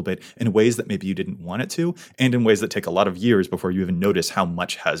change a little bit in ways that maybe you didn't want it to, and in ways that take a lot of years before you even notice how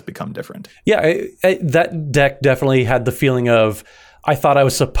much has become different. Yeah, that deck definitely had the feeling of, I thought I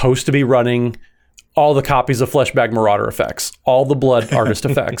was supposed to be running all the copies of Fleshbag Marauder effects, all the Blood Artist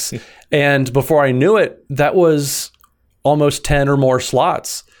effects. And before I knew it, that was almost 10 or more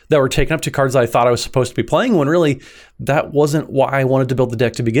slots that were taken up to cards that I thought I was supposed to be playing, when really that wasn't why I wanted to build the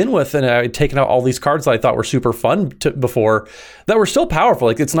deck to begin with. And I had taken out all these cards that I thought were super fun before that were still powerful.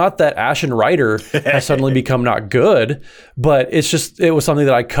 Like, it's not that Ashen Rider has suddenly become not good, but it's just, it was something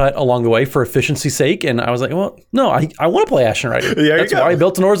that I cut along the way for efficiency's sake. And I was like, well, no, I want to play Ashen Rider. That's why I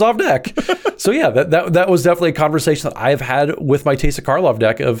built an Orzhov deck. So yeah, that was definitely a conversation that I've had with my Teysa Karlov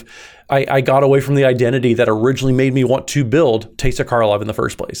deck of, I got away from the identity that originally made me want to build Teysa Karlov in the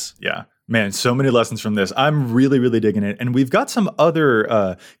first place. Yeah. Man, so many lessons from this. I'm really, really digging it. And we've got some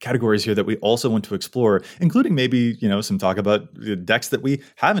other categories here that we also want to explore, including maybe, some talk about decks that we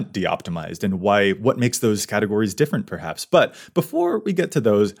haven't de-optimized and what makes those categories different, perhaps. But before we get to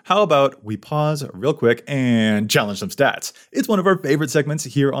those, how about we pause real quick and challenge some stats? It's one of our favorite segments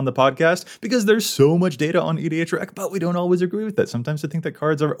here on the podcast because there's so much data on EDH Rec, but we don't always agree with it. Sometimes I think that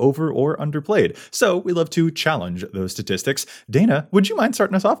cards are over or underplayed. So we love to challenge those statistics. Dana, would you mind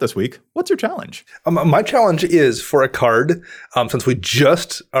starting us off this week? What's your challenge? My challenge is for a card, since we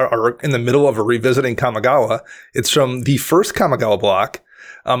just are in the middle of revisiting Kamigawa. It's from the first Kamigawa block,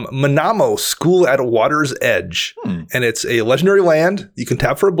 Manamo, School at Water's Edge. And it's a legendary land. You can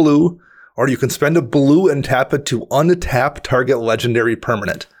tap for a blue, or you can spend a blue and tap it to untap target legendary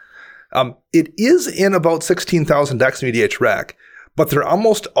permanent. It is in about 16,000 decks in EDH Rec, but they're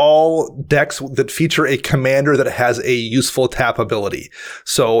almost all decks that feature a commander that has a useful tap ability.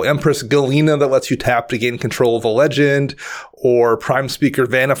 So Empress Galena that lets you tap to gain control of a legend, or Prime Speaker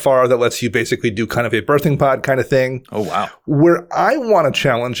Vannifar that lets you basically do kind of a birthing pod kind of thing. Oh, wow. Where I want to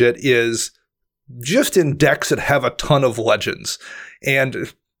challenge it is just in decks that have a ton of legends.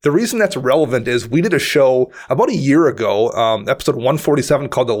 And the reason that's relevant is we did a show about a year ago, episode 147,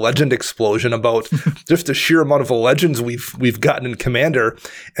 called The Legend Explosion, about just the sheer amount of legends we've gotten in Commander.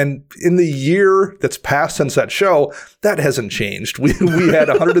 And in the year that's passed since that show, that hasn't changed. We had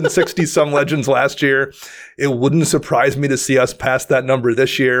 160 some legends last year. It wouldn't surprise me to see us pass that number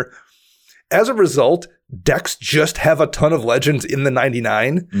this year. As a result, decks just have a ton of legends in the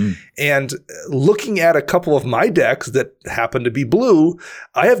 99. And looking at a couple of my decks that happen to be blue,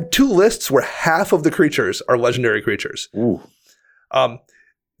 I have two lists where half of the creatures are legendary creatures. Ooh.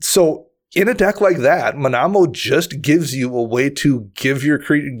 So in a deck like that, Manamo just gives you a way to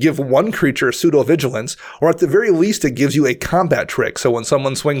give one creature pseudo-vigilance, or at the very least, it gives you a combat trick. So when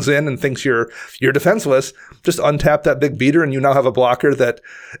someone swings in and thinks you're defenseless, just untap that big beater and you now have a blocker that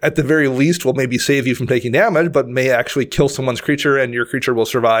at the very least will maybe save you from taking damage, but may actually kill someone's creature and your creature will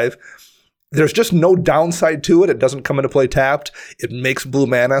survive. There's just no downside to it. It doesn't come into play tapped. It makes blue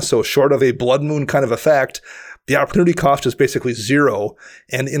mana, so short of a Blood Moon kind of effect, the opportunity cost is basically zero.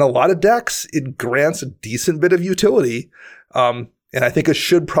 And in a lot of decks, it grants a decent bit of utility. And I think it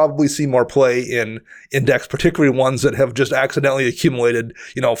should probably see more play in decks, particularly ones that have just accidentally accumulated,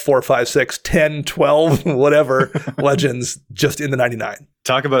 4, 5, 6, 10, 12, whatever legends just in the 99.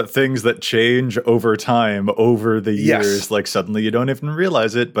 Talk about things that change over time, over the years. Yes. Like suddenly you don't even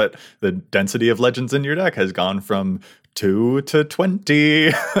realize it, but the density of legends in your deck has gone from 2 to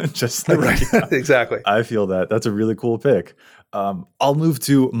 20. Just like, right. Exactly. I feel that. That's a really cool pick. I'll move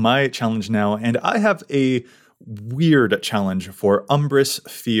to my challenge now, and I have a weird challenge for Umbris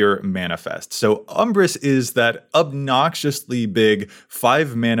Fear Manifest. So Umbris is that obnoxiously big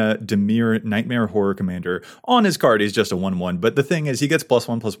 5-mana Dimir Nightmare Horror Commander. On his card, he's just a 1/1, but the thing is he gets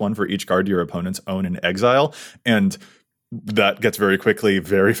 +1/+1 for each card your opponents own in exile, and that gets very quickly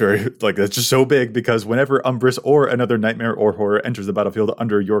very, very, like, that's just so big because whenever Umbris or another Nightmare or Horror enters the battlefield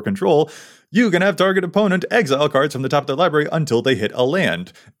under your control, you can have target opponent exile cards from the top of their library until they hit a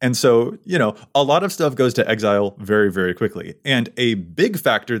land. And so, a lot of stuff goes to exile very, very quickly. And a big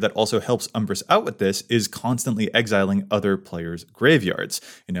factor that also helps Umbris out with this is constantly exiling other players' graveyards.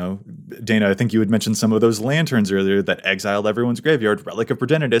 Dana, I think you had mentioned some of those lanterns earlier that exile everyone's graveyard. Relic of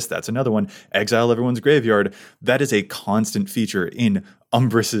Progenitus, that's another one. Exile everyone's graveyard. That is a constant feature in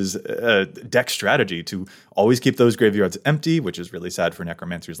Umbris's deck strategy to always keep those graveyards empty, which is really sad for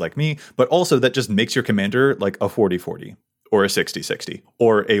necromancers like me, but also that just makes your commander like a 40-40 or a 60-60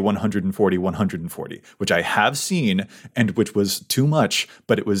 or a 140-140, which I have seen and which was too much,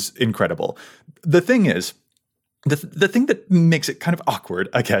 but it was incredible. The thing is, the thing that makes it kind of awkward,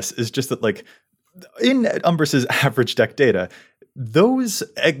 I guess, is just that, like, in Umbris's average deck data, those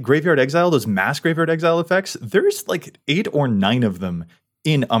graveyard exile, those mass graveyard exile effects, there's like 8 or 9 of them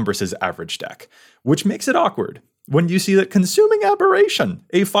in Umbris's average deck, which makes it awkward when you see that Consuming Aberration,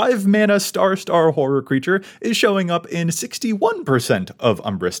 a 5-mana star horror creature, is showing up in 61% of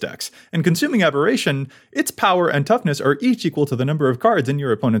Umbris decks. And Consuming Aberration, its power and toughness are each equal to the number of cards in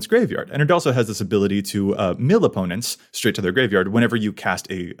your opponent's graveyard. And it also has this ability to mill opponents straight to their graveyard whenever you cast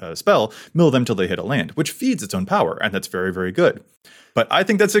a spell, mill them till they hit a land, which feeds its own power, and that's very, very good. But I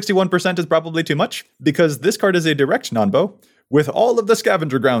think that 61% is probably too much, because this card is a direct non-bow. With all of the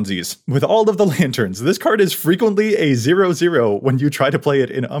Scavenger Groundsies, with all of the lanterns, this card is frequently a 0/0 when you try to play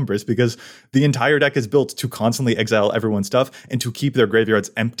it in Umbris, because the entire deck is built to constantly exile everyone's stuff and to keep their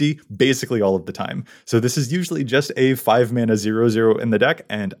graveyards empty basically all of the time. So this is usually just a 5-mana 0/0 in the deck,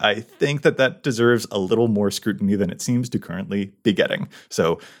 and I think that deserves a little more scrutiny than it seems to currently be getting.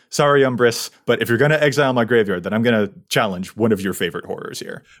 So sorry, Umbris, but if you're going to exile my graveyard, then I'm going to challenge one of your favorite horrors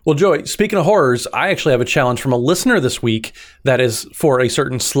here. Well, Joey, speaking of horrors, I actually have a challenge from a listener this week that is for a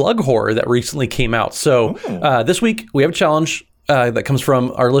certain slug horror that recently came out. So this week we have a challenge that comes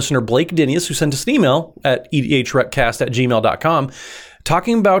from our listener Blake Dinius, who sent us an email at edhrecast@gmail.com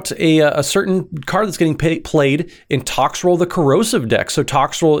talking about a certain card that's getting played in Toxrill the Corrosive deck. So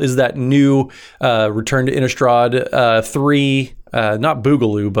Toxrill is that new Return to Innistrad 3, not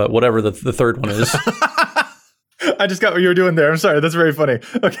Boogaloo, but whatever the third one is. I just got what you were doing there. I'm sorry. That's very funny.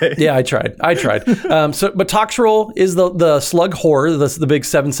 Okay. Yeah, I tried. But Toxrill is the slug horror, the big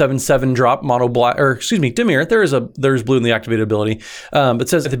 7/7/7 drop mono black, or excuse me, Dimir. There's blue in the activated ability. It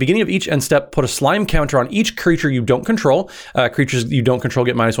says at the beginning of each end step, put a slime counter on each creature you don't control. Creatures you don't control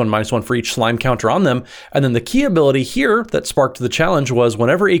get -1/-1 for each slime counter on them. And then the key ability here that sparked the challenge was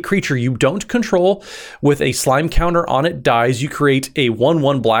whenever a creature you don't control with a slime counter on it dies, you create a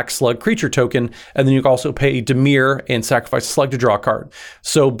 1/1 black slug creature token, and then you can also pay Dimir and sacrifice a slug to draw a card.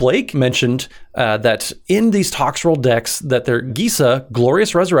 So Blake mentioned that in these Toxrill decks, that their Gisa,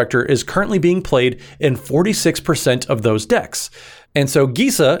 Glorious Resurrector, is currently being played in 46% of those decks. And so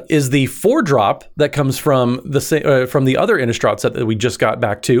Gisa is the 4-drop that comes from the other Innistrad set that we just got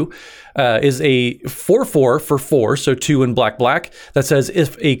back to, is a 4/4 for 4, so 2 in black, that says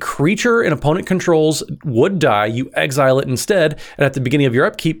if a creature an opponent controls would die, you exile it instead, and at the beginning of your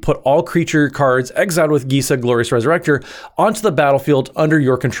upkeep, put all creature cards exiled with Gisa, Glorious Resurrector, onto the battlefield under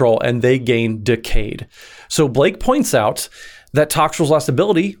your control, and they gain Decayed. So Blake points out that Toxrill's last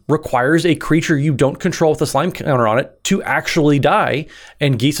ability requires a creature you don't control with a slime counter on it to actually die,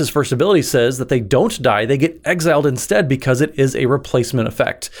 and Gisa's first ability says that they don't die, they get exiled instead because it is a replacement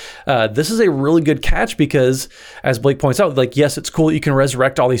effect. This is a really good catch because, as Blake points out, like, yes, it's cool that you can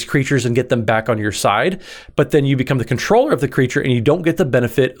resurrect all these creatures and get them back on your side, but then you become the controller of the creature and you don't get the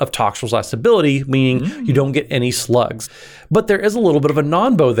benefit of Toxrill's last ability, meaning you don't get any slugs. But there is a little bit of a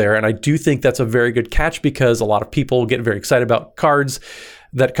non-bow there, and I do think that's a very good catch because a lot of people get very excited about cards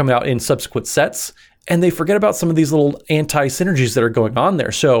that come out in subsequent sets, and they forget about some of these little anti-synergies that are going on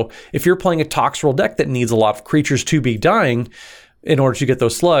there. So if you're playing a Toxrill deck that needs a lot of creatures to be dying in order to get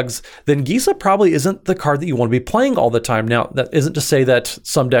those slugs, then Gisa probably isn't the card that you want to be playing all the time. Now, that isn't to say that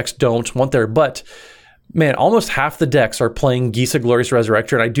some decks don't want there, but man, almost half the decks are playing Gisa Glorious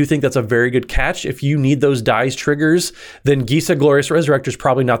Resurrector, and I do think that's a very good catch. If you need those dies triggers, then Gisa Glorious Resurrector is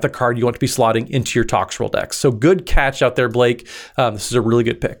probably not the card you want to be slotting into your Toxrill decks. So good catch out there, Blake. This is a really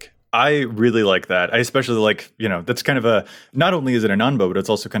good pick. I really like that. I especially like, that's kind of not only is it an unbo, but it's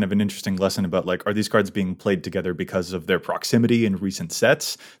also kind of an interesting lesson about like, are these cards being played together because of their proximity in recent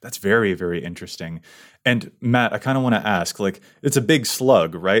sets? That's very, very interesting. And Matt, I kind of want to ask, like, it's a big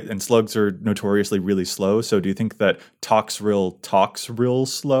slug, right? And slugs are notoriously really slow. So do you think that Toxrill talks real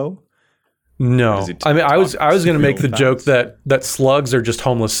slow? No. I mean, I was going to make the joke that slugs are just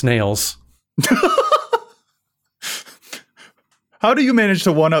homeless snails. How do you manage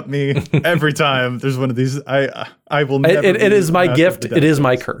to one-up me every time there's one of these? I will never. It is my gift. It is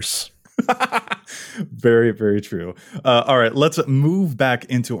my curse. Very, very true. All right, let's move back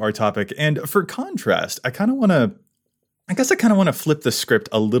into our topic. And for contrast, I kind of want to flip the script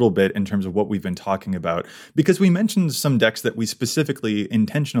a little bit in terms of what we've been talking about, because we mentioned some decks that we specifically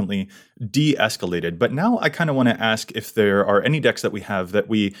intentionally de-escalated. But now I kind of want to ask if there are any decks that we have that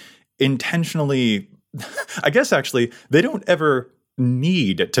we intentionally, I guess actually, they don't ever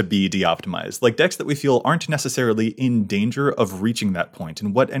need to be de-optimized, like decks that we feel aren't necessarily in danger of reaching that point,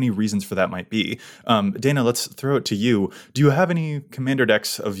 and what any reasons for that might be. Dana, let's throw it to you. Do you have any commander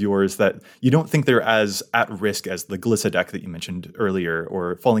decks of yours that you don't think they're as at risk as the Glissa deck that you mentioned earlier,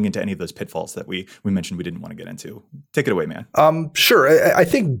 or falling into any of those pitfalls that we mentioned we didn't want to get into? Take it away, man. Sure. I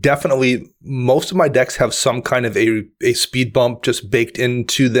think definitely most of my decks have some kind of a speed bump just baked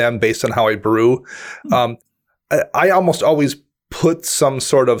into them based on how I brew. I almost always put some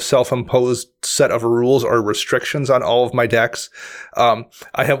sort of self-imposed set of rules or restrictions on all of my decks.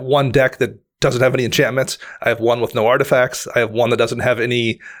 I have one deck that doesn't have any enchantments. I have one with no artifacts. I have one that doesn't have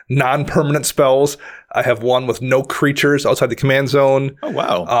any non-permanent spells. I have one with no creatures outside the command zone. Oh,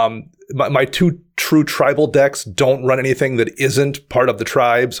 wow. My two true tribal decks don't run anything that isn't part of the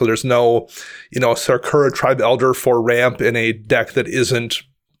tribe. So there's no, Sarkura Tribe Elder for ramp in a deck that isn't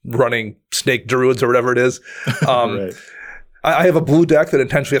running Snake Druids or whatever it is. Right. I have a blue deck that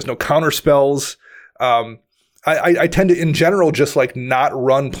intentionally has no counter spells. I tend to, in general, just like not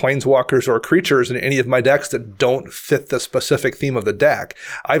run planeswalkers or creatures in any of my decks that don't fit the specific theme of the deck.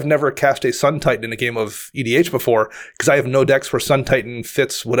 I've never cast a Sun Titan in a game of EDH before because I have no decks where Sun Titan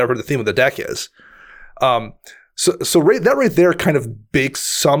fits whatever the theme of the deck is. So that right there kind of bakes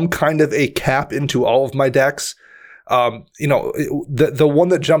some kind of a cap into all of my decks. The one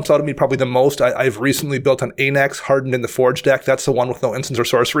that jumps out at me probably the most, I've recently built an Anax Hardened in the Forge deck. That's the one with no instants or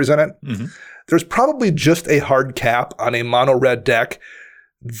sorceries in it. Mm-hmm. There's probably just a hard cap on a mono red deck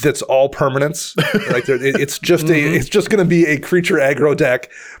that's all permanents. Like it's just it's just going to be a creature aggro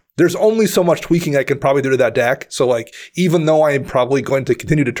deck. There's only so much tweaking I can probably do to that deck. So like, even though I'm probably going to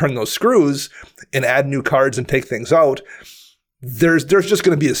continue to turn those screws and add new cards and take things out, there's just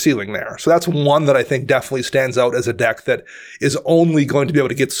going to be a ceiling there. So that's one that I think definitely stands out as a deck that is only going to be able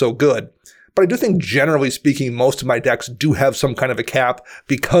to get so good. But I do think, generally speaking, most of my decks do have some kind of a cap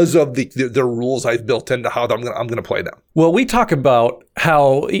because of the rules I've built into how I'm going to play them. Well, we talk about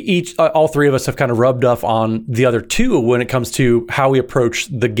how all three of us have kind of rubbed off on the other two when it comes to how we approach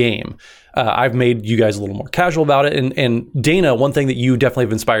the game. I've made you guys a little more casual about it. And Dana, one thing that you definitely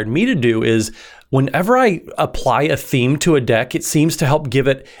have inspired me to do is whenever I apply a theme to a deck, it seems to help give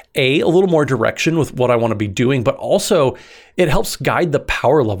it a little more direction with what I want to be doing, but also it helps guide the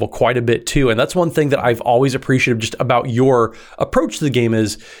power level quite a bit too. And that's one thing that I've always appreciated just about your approach to the game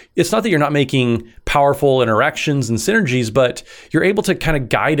is it's not that you're not making powerful interactions and synergies, but you're able to kind of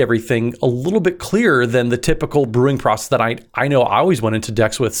guide everything a little bit clearer than the typical brewing process that I know I always went into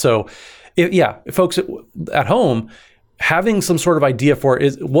decks with. So folks at home, having some sort of idea for it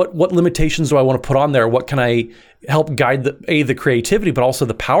is what limitations do I want to put on there? What can I help guide the creativity, but also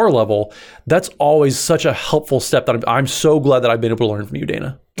the power level? That's always such a helpful step that I'm so glad that I've been able to learn from you,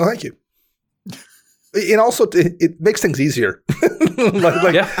 Dana. Well, thank you. And also, it makes things easier. I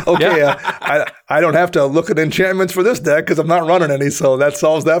don't have to look at enchantments for this deck because I'm not running any, so that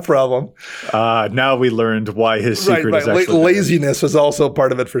solves that problem. Now we learned why his secret is actually laziness is also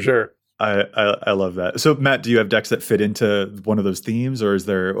part of it for sure. I love that. So, Matt, do you have decks that fit into one of those themes, or is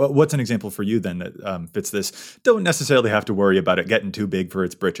there? What's an example for you then that fits this? Don't necessarily have to worry about it getting too big for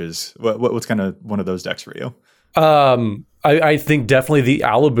its britches. What's kind of one of those decks for you? I think definitely the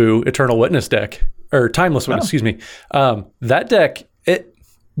Alibu Eternal Witness deck, or Timeless Witness, excuse me. That deck,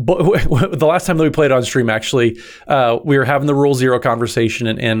 the last time that we played on stream, actually, we were having the Rule Zero conversation,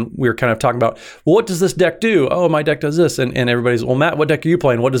 and we were kind of talking about, well, what does this deck do? Oh, my deck does this. And everybody's, well, Matt, what deck are you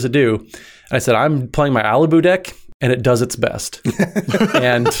playing? What does it do? And I said, I'm playing my Alibu deck, and it does its best.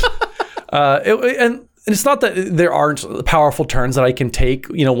 And it's not that there aren't powerful turns that I can take.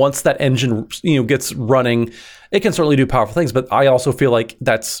 Once that engine, gets running, it can certainly do powerful things. But I also feel like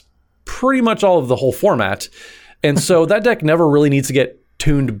that's pretty much all of the whole format. And so that deck never really needs to get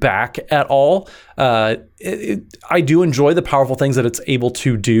tuned back at all. I do enjoy the powerful things that it's able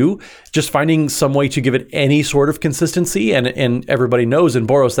to do. Just finding some way to give it any sort of consistency, and everybody knows in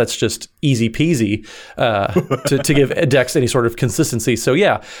Boros that's just easy peasy to give decks any sort of consistency. So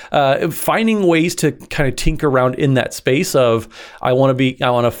yeah, finding ways to kind of tinker around in that space of I want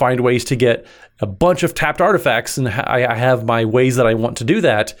to find ways to get a bunch of tapped artifacts, and I have my ways that I want to do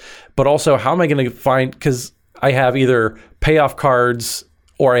that. But also, how am I going to find, because I have either payoff cards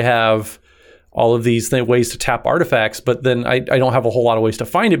or I have all of these ways to tap artifacts, but then I don't have a whole lot of ways to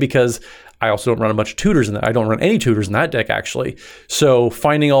find it because I also don't run a bunch of tutors in that. I don't run any tutors in that deck, actually. So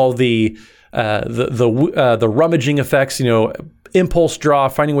finding all the rummaging effects, impulse draw,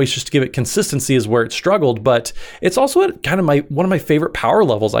 finding ways just to give it consistency is where it struggled. But it's also at kind of one of my favorite power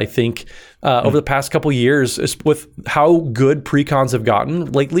levels, I think, over the past couple years, is with how good precons have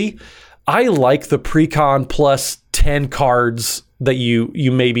gotten lately. I like the precon plus 10 cards that you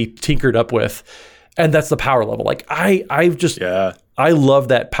maybe tinkered up with, and that's the power level. Like I love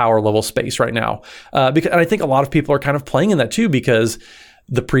that power level space right now, and I think a lot of people are kind of playing in that too, because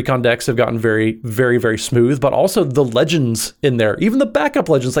the precon decks have gotten very, very, very smooth, but also the legends in there, even the backup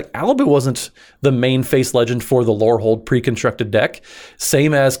legends, like Alibu wasn't the main face legend for the Lorehold pre-constructed deck,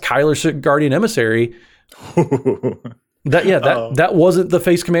 same as Kyler Guardian Emissary. That wasn't the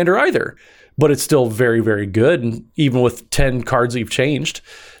face commander either, but it's still very, very good, and even with 10 cards that you've changed.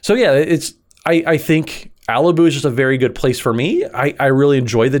 So yeah, I think Alibu is just a very good place for me. I really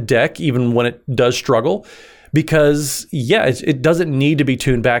enjoy the deck, even when it does struggle, because it doesn't need to be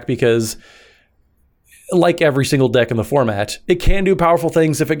tuned back, because like every single deck in the format, it can do powerful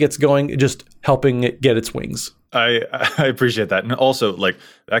things if it gets going, just helping it get its wings. I appreciate that. And also, like,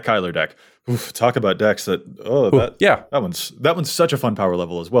 that Kyler deck, talk about decks that that one's such a fun power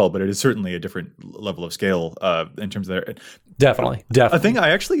level as well, but it is certainly a different level of scale in terms of their definitely a thing.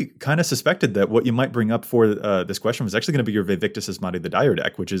 I actually kind of suspected that what you might bring up for this question was actually going to be your Vivictus Asmati the Dire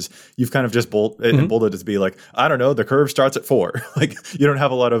deck, which is you've kind of just bolded it to be like, I don't know, the curve starts at 4. Like, you don't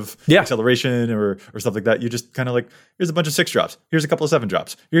have a lot of acceleration or stuff like that. You just kind of like, here's a bunch of 6 drops, here's a couple of 7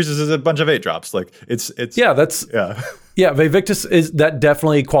 drops, here's a bunch of 8 drops. Like Vivictus that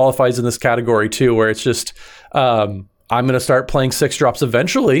definitely qualifies in this category too, where it's just I'm going to start playing 6 drops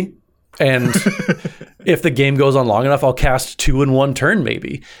eventually, and if the game goes on long enough, I'll cast 2 in 1 turn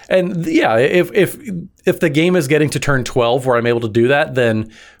maybe. And yeah, if the game is getting to turn 12 where I'm able to do that,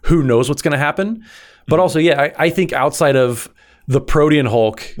 then who knows what's going to happen. But also, I think outside of the Protean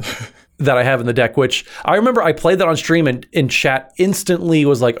Hulk that I have in the deck, which I remember I played that on stream, and in chat instantly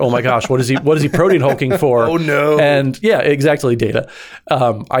was like, oh my gosh, what is he Protean Hulking for? Oh no. And yeah, exactly, Data.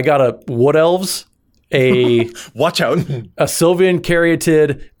 I got a Wood Elves, watch out, a Sylvian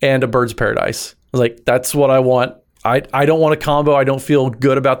Caryatid, and a Bird's Paradise. I was like, that's what I want. I don't want a combo. I don't feel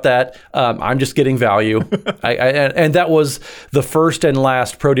good about that. I'm just getting value. And that was the first and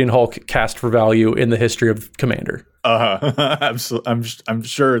last Protean Hulk cast for value in the history of Commander. Absolutely. I'm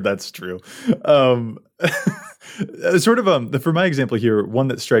sure that's true. For my example here, one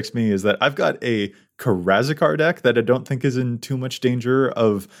that strikes me is that I've got a Karazakar deck that I don't think is in too much danger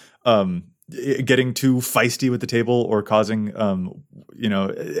of getting too feisty with the table or causing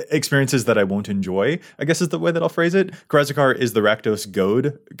experiences that I won't enjoy, I guess is the way that I'll phrase it. Karazakar is the Rakdos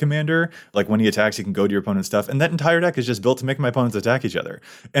Goad commander. Like, when he attacks, he can go to your opponent's stuff, and that entire deck is just built to make my opponents attack each other.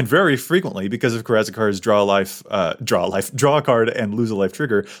 And very frequently, because of Karazakar's draw a card and lose a life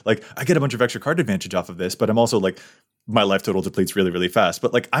trigger, like, I get a bunch of extra card advantage off of this, but I'm also like, my life total depletes really, really fast.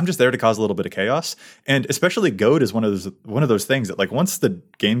 But like, I'm just there to cause a little bit of chaos. And especially Goad is one of those things that, like, once the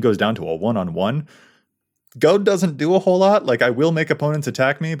game goes down to a 1-on-1, Goad doesn't do a whole lot. Like, I will make opponents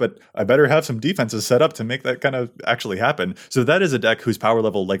attack me, but I better have some defenses set up to make that kind of actually happen. So that is a deck whose power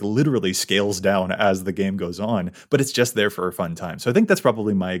level, like, literally scales down as the game goes on, but it's just there for a fun time. So I think that's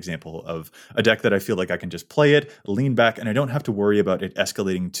probably my example of a deck that I feel like I can just play it, lean back, and I don't have to worry about it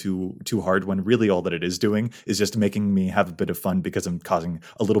escalating too hard, when really all that it is doing is just making me have a bit of fun because I'm causing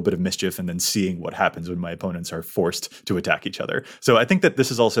a little bit of mischief and then seeing what happens when my opponents are forced to attack each other. So I think that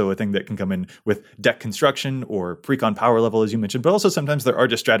this is also a thing that can come in with deck construction or precon power level, as you mentioned, but also sometimes there are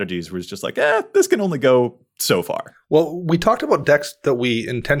just strategies where it's just like, this can only go so far. Well, we talked about decks that we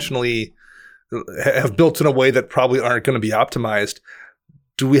intentionally have built in a way that probably aren't going to be optimized.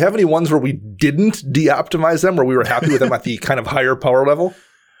 Do we have any ones where we didn't de-optimize them, where we were happy with them at the kind of higher power level?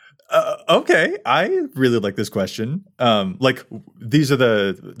 Okay, I really like this question. Like, these are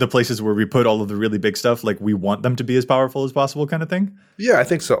the places where we put all of the really big stuff, like we want them to be as powerful as possible kind of thing? Yeah, I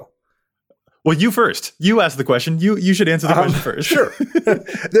think so. Well, you first. You asked the question. You should answer the question first. Sure.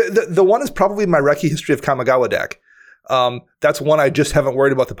 The one is probably my Reki History of Kamigawa deck. That's one I just haven't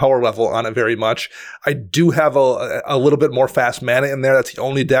worried about the power level on it very much. I do have a little bit more fast mana in there. That's the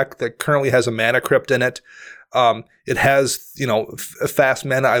only deck that currently has a mana crypt in it. It has, fast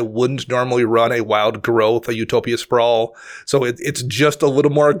mana. I wouldn't normally run a Wild Growth, a Utopia Sprawl. So it's just a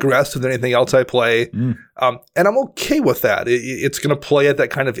little more aggressive than anything else I play. And I'm okay with that. It's going to play at that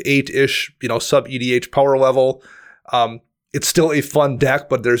kind of 8-ish, sub EDH power level. It's still a fun deck,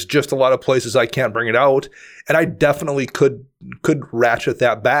 but there's just a lot of places I can't bring it out. And I definitely could ratchet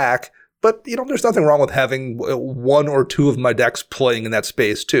that back. But, there's nothing wrong with having one or two of my decks playing in that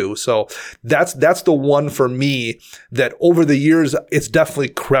space too. So that's the one for me that over the years, it's definitely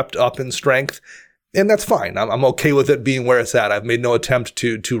crept up in strength. And that's fine. I'm okay with it being where it's at. I've made no attempt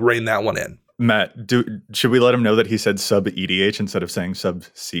to rein that one in. Matt, should we let him know that he said sub EDH instead of saying sub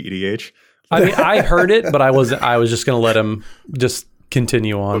CEDH? I mean, I heard it, but I was just going to let him just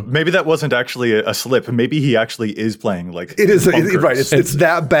continue on. Maybe that wasn't actually a slip. Maybe he actually is playing like it is right. It's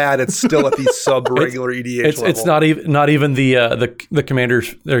that bad. It's still at the sub regular EDH level. It's not even the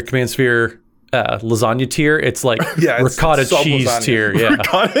commanders or command sphere lasagna tier. It's like ricotta cheese lasagna tier. Yeah,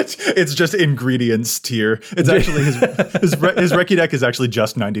 ricotta. It's just ingredients tier. It's actually his Recce deck is actually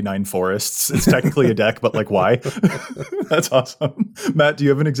just 99 forests. It's technically a deck, but like why? That's awesome. Matt, do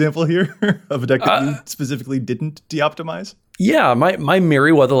you have an example here of a deck that you specifically didn't de-optimize? Yeah, my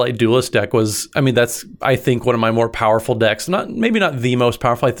Mirri Weatherlight Duelist deck was, that's, I think, one of my more powerful decks. Maybe not the most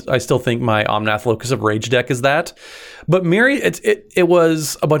powerful. I still think my Omnath Locus of Rage deck is that. But Mirri, it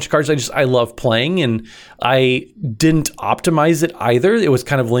was a bunch of cards I love playing, and I didn't optimize it either. It was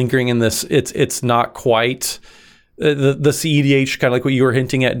kind of lingering in this, it's not quite the CEDH, kind of like what you were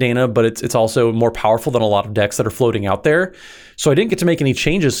hinting at, Dana, but it's also more powerful than a lot of decks that are floating out there. So I didn't get to make any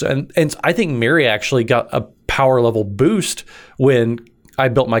changes. And I think Mirri actually got a power level boost when I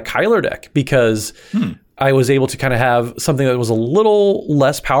built my Kyler deck, because I was able to kind of have something that was a little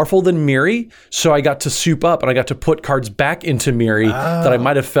less powerful than Mirri. So I got to soup up and I got to put cards back into Mirri that I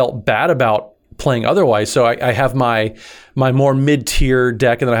might have felt bad about playing otherwise. So I have my more mid-tier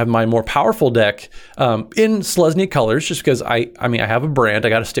deck, and then I have my more powerful deck in Selesnya colors, just because I have a brand, I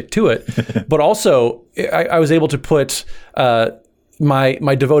got to stick to it. But also I was able to put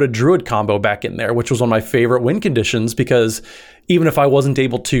my Devoted Druid combo back in there, which was one of my favorite win conditions, because even if I wasn't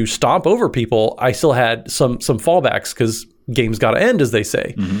able to stomp over people, I still had some fallbacks, because games got to end, as they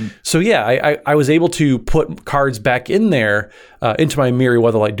say. So yeah, I was able to put cards back in there into my Mirri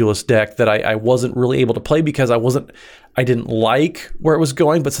Weatherlight Duelist deck that I wasn't really able to play because I didn't like where it was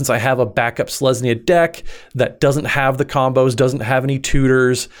going. But since I have a backup Selesnya deck that doesn't have the combos, doesn't have any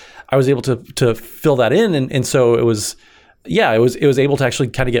tutors, I was able to fill that in, and so it was. Yeah, it was able to actually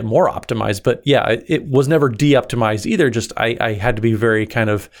kind of get more optimized, but yeah, it was never de-optimized either. Just I had to be very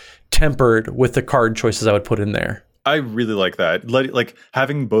kind of tempered with the card choices I would put in there. I really like that. Like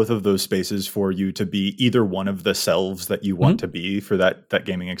having both of those spaces for you to be either one of the selves that you want to be for that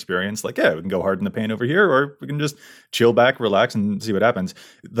gaming experience. Like, yeah, we can go hard in the paint over here, or we can just chill back, relax, and see what happens.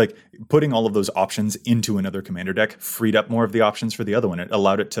 Like putting all of those options into another commander deck freed up more of the options for the other one. It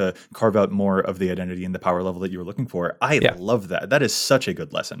allowed it to carve out more of the identity and the power level that you were looking for. I love that. That is such a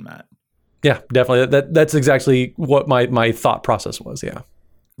good lesson, Matt. Yeah, definitely. That's exactly what my thought process was. Yeah.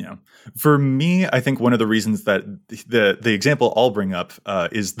 Yeah. For me, I think one of the reasons that the example I'll bring up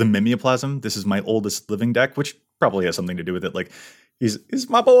is the Mimeoplasm. This is my oldest living deck, which probably has something to do with it. Like, he's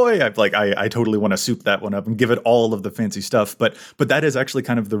my boy. I totally want to soup that one up and give it all of the fancy stuff. But that is actually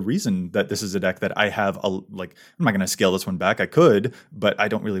kind of the reason that this is a deck that I have. I'm not going to scale this one back. I could, but I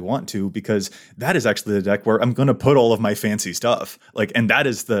don't really want to, because that is actually the deck where I'm going to put all of my fancy stuff. And that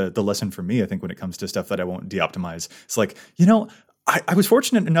is the lesson for me, I think, when it comes to stuff that I won't de-optimize. It's like, I was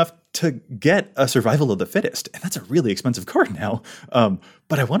fortunate enough to get a Survival of the Fittest, and that's a really expensive card now.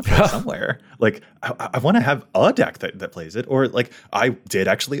 But I want to play it somewhere. I want to have a deck that plays it, or I did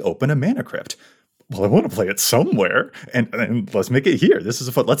actually open a Mana Crypt. Well, I want to play it somewhere, and let's make it here. This is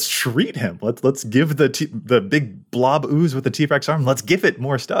a fun. Let's treat him. Let's give the big blob ooze with the T-Rex arm. Let's give it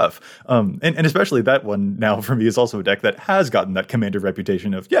more stuff. And especially that one now for me is also a deck that has gotten that commander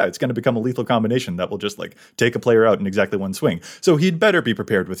reputation of it's going to become a lethal combination that will just take a player out in exactly one swing. So he'd better be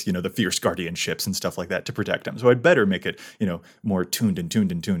prepared with the fierce guardianships and stuff like that to protect him. So I'd better make it more tuned and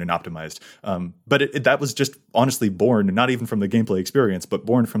optimized. But that was just honestly born not even from the gameplay experience, but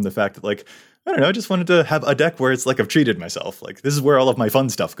born from the fact that I don't know, just wanted to have a deck where it's like I've treated myself. Like, this is where all of my fun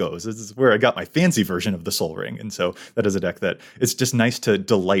stuff goes. This is where I got my fancy version of the Sol Ring. And so that is a deck that it's just nice to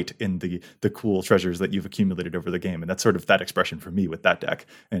delight in the cool treasures that you've accumulated over the game. And that's sort of that expression for me with that deck.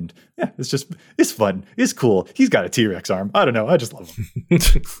 And yeah, it's fun. It's cool. He's got a T-Rex arm. I don't know. I just love him.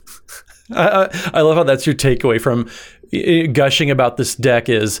 I love how that's your takeaway from gushing about this deck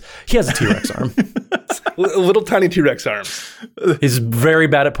is he has a T-Rex arm. Little tiny T-Rex arms. He's very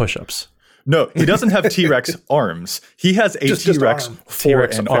bad at push-ups. No, he doesn't have T-Rex arms. He has a T-Rex for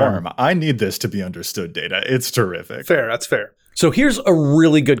an arm. I need this to be understood, Data. It's terrific. Fair, that's fair. So here's a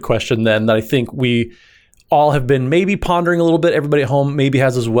really good question then that I think we all have been maybe pondering a little bit. Everybody at home maybe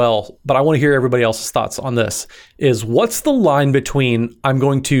has as well. But I want to hear everybody else's thoughts on this. Is what's the line between I'm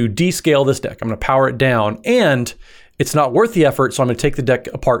going to descale this deck, I'm going to power it down, and it's not worth the effort, so I'm going to take the deck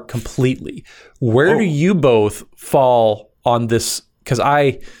apart completely. Where do you both fall on this? Because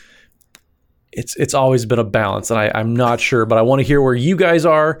it's always been a balance, and I'm not sure, but I want to hear where you guys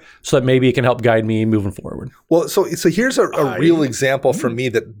are so that maybe it can help guide me moving forward. Well, so here's a real example for me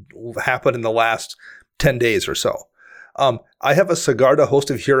that happened in the last 10 days or so. I have a Sigarda Host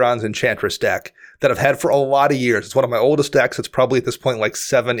of Hurons Enchantress deck that I've had for a lot of years. It's one of my oldest decks. It's probably at this point like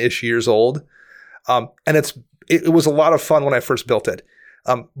 7-ish years old. And it was a lot of fun when I first built it.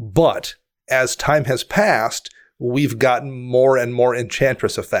 But as time has passed, we've gotten more and more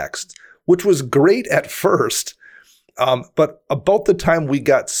Enchantress effects, which was great at first. But about the time we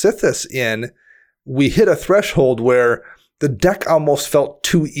got Sithis in, we hit a threshold where the deck almost felt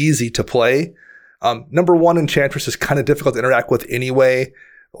too easy to play. Number one, Enchantress is kind of difficult to interact with anyway.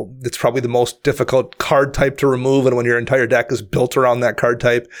 It's probably the most difficult card type to remove, and when your entire deck is built around that card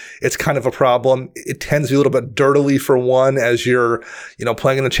type, it's kind of a problem. It tends to be a little bit dirtily for one as you're,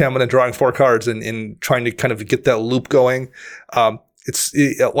 playing an enchantment and drawing 4 cards and trying to kind of get that loop going. A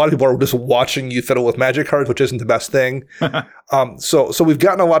lot of people are just watching you fiddle with magic cards, which isn't the best thing. So we've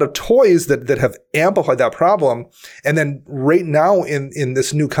gotten a lot of toys that have amplified that problem. And then right now in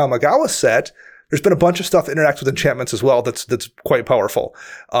this new Kamigawa set, there's been a bunch of stuff that interacts with enchantments as well that's quite powerful.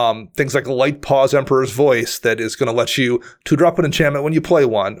 Things like Light Paws Emperor's Voice that is going to let you 2-drop an enchantment when you play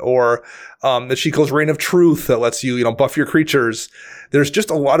one, or Nashiko's Reign of Truth that lets you, buff your creatures. There's just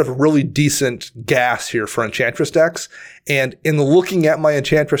a lot of really decent gas here for Enchantress decks. And in looking at my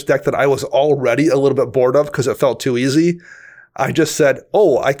Enchantress deck that I was already a little bit bored of because it felt too easy, I just said,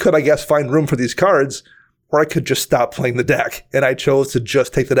 I could, I guess, find room for these cards, or I could just stop playing the deck. And I chose to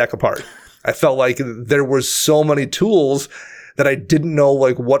just take the deck apart. I felt like there was so many tools that I didn't know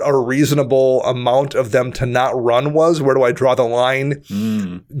what a reasonable amount of them to not run was. Where do I draw the line?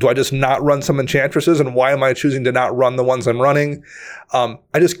 Do I just not run some Enchantresses? And why am I choosing to not run the ones I'm running? I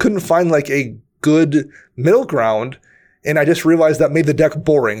just couldn't find a good middle ground. And I just realized that made the deck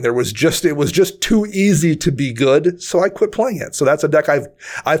boring. It was just too easy to be good. So I quit playing it. So that's a deck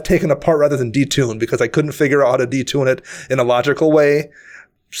I've taken apart rather than detune because I couldn't figure out how to detune it in a logical way.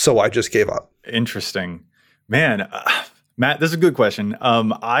 So I just gave up. Interesting. Man, Matt, this is a good question.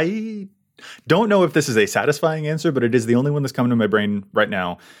 I don't know if this is a satisfying answer, but it is the only one that's coming to my brain right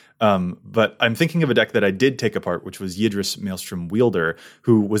now. But I'm thinking of a deck that I did take apart, which was Yidris Maelstrom Wielder,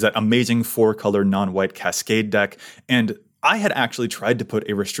 who was that amazing 4-color non-white Cascade deck. And I had actually tried to put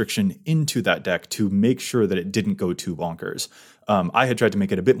a restriction into that deck to make sure that it didn't go too bonkers. I had tried to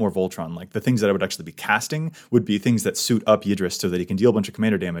make it a bit more Voltron. Like the things that I would actually be casting would be things that suit up Yidris so that he can deal a bunch of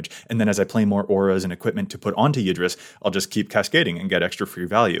commander damage. And then as I play more auras and equipment to put onto Yidris, I'll just keep cascading and get extra free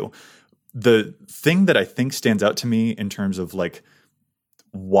value. The thing that I think stands out to me in terms of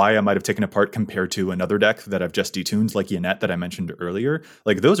why I might have taken apart compared to another deck that I've just detuned, like Yannette that I mentioned earlier,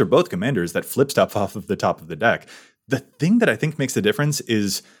 those are both commanders that flip stuff off of the top of the deck. The thing that I think makes the difference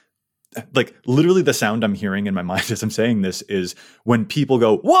is literally the sound I'm hearing in my mind as I'm saying this is when people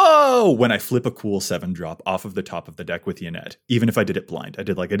go, whoa, when I flip a cool 7-drop off of the top of the deck with Yannette, even if I did it blind. I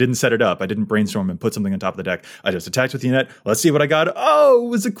didn't set it up. I didn't brainstorm and put something on top of the deck. I just attacked with Yannette. Let's see what I got.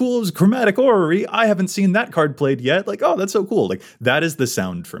 Oh, it was Chromatic Orrery. I haven't seen that card played yet. Oh, that's so cool. That is the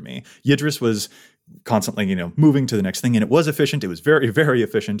sound for me. Yidris was constantly, moving to the next thing. And it was efficient. It was very, very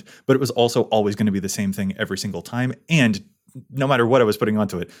efficient, but it was also always going to be the same thing every single time. And no matter what I was putting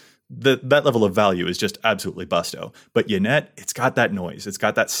onto it, that level of value is just absolutely busto. But Yannette, it's got that noise. It's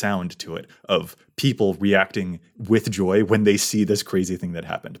got that sound to it of people reacting with joy when they see this crazy thing that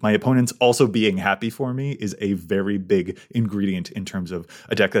happened. My opponents also being happy for me is a very big ingredient in terms of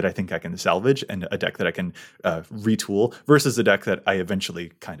a deck that I think I can salvage and a deck that I can retool versus a deck that I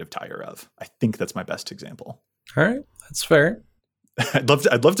eventually kind of tire of. I think that's my best example. All right. That's fair. I'd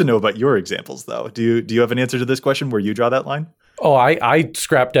love to know about your examples, though. Do you have an answer to this question where you draw that line? Oh, I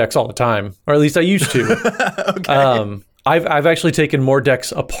scrap decks all the time, or at least I used to. Okay. I've actually taken more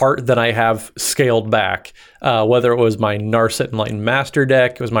decks apart than I have scaled back. Whether it was my Narset Enlightened Master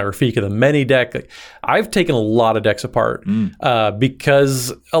deck, it was my Rafika the Many deck. I've taken a lot of decks apart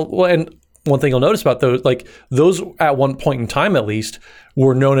because, and one thing you'll notice about those at one point in time at least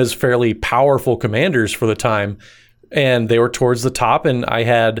were known as fairly powerful commanders for the time. And they were towards the top, and I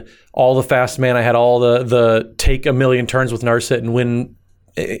had all the fast man. I had all the take a million turns with Narset and win,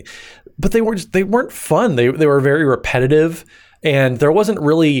 but they weren't fun. They were very repetitive, and there wasn't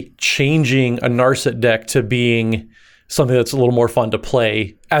really changing a Narset deck to being something that's a little more fun to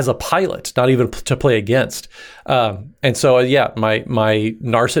play as a pilot, not even to play against. And so my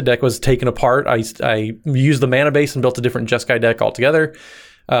Narset deck was taken apart. I used the mana base and built a different Jeskai deck altogether.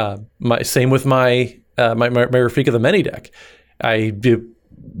 Same with my Rafika the Many deck. It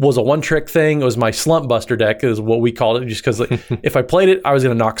was a one-trick thing. It was my Slump Buster deck is what we called it, just because if I played it, I was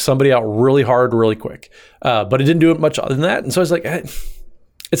going to knock somebody out really hard, really quick. But it didn't do it much other than that. And so I was like,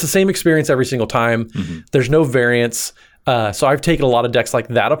 it's the same experience every single time. Mm-hmm. There's no variance. So I've taken a lot of decks like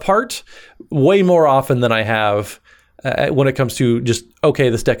that apart way more often than I have when it comes to just, okay,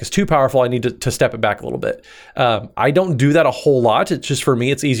 this deck is too powerful. I need to step it back a little bit. I don't do that a whole lot. It's just, for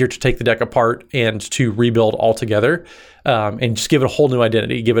me, it's easier to take the deck apart and to rebuild altogether and just give it a whole new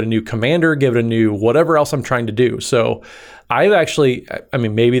identity, give it a new commander, give it a new whatever else I'm trying to do. So I've actually,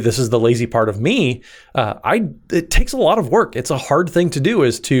 maybe this is the lazy part of me. It takes a lot of work. It's a hard thing to do,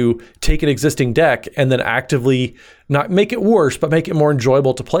 is to take an existing deck and then actively not make it worse, but make it more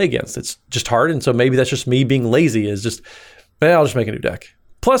enjoyable to play against. It's just hard. And so maybe that's just me being lazy, is just, I'll just make a new deck.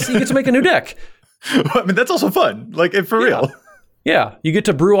 Plus, you get to make a new deck. That's also fun. Like, for real. Yeah, you get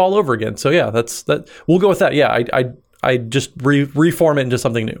to brew all over again. So yeah, that's that. We'll go with that. Yeah, I just reform it into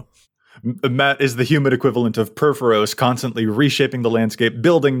something new. Matt is the human equivalent of Perforos, constantly reshaping the landscape,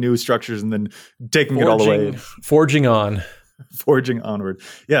 building new structures, and then taking it all away. Forging onward.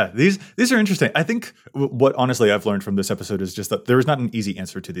 Yeah, these are interesting. I think what honestly I've learned from this episode is just that there is not an easy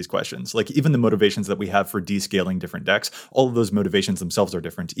answer to these questions. Like, even the motivations that we have for descaling different decks, all of those motivations themselves are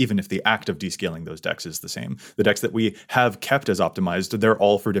different, even if the act of descaling those decks is the same. The decks that we have kept as optimized, they're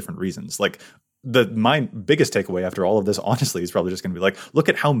all for different reasons. Like, my biggest takeaway after all of this, honestly, is probably just going to be like, look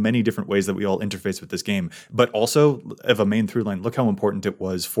at how many different ways that we all interface with this game. But also, of a main through line, look how important it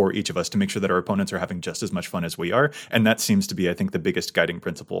was for each of us to make sure that our opponents are having just as much fun as we are. And that seems to be, I think, the biggest guiding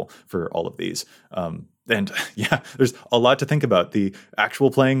principle for all of these. And yeah, there's a lot to think about. The actual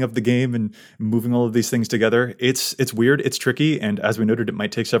playing of the game and moving all of these things together. It's weird, it's tricky, and as we noted, it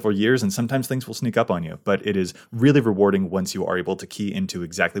might take several years, and sometimes things will sneak up on you. But it is really rewarding once you are able to key into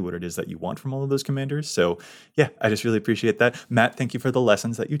exactly what it is that you want from all of those commanders. So yeah, I just really appreciate that. Matt, thank you for the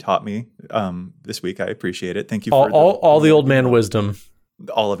lessons that you taught me this week. I appreciate it. Thank you for all the old man wisdom.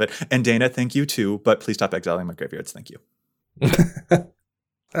 All of it. And Dana, thank you too, but please stop exiling my graveyards. Thank you.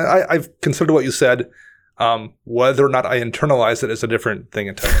 I've considered what you said. Whether or not I internalize it is a different thing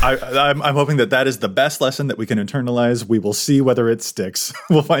entirely. I'm hoping that is the best lesson that we can internalize. We will see whether it sticks.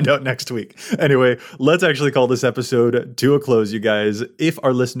 We'll find out next week. Anyway, let's actually call this episode to a close, you guys. If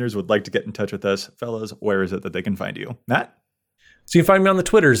our listeners would like to get in touch with us, fellas, where is it that they can find you? Matt? So you can find me on the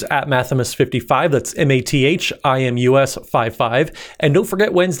Twitters at Mathimus55. That's MATHIMUS55. And don't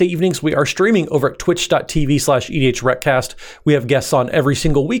forget, Wednesday evenings, we are streaming over at twitch.tv/EDHRECast. We have guests on every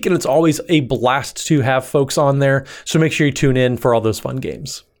single week, and it's always a blast to have folks on there. So make sure you tune in for all those fun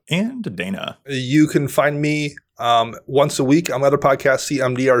games. And Dana. You can find me once a week on my other podcast,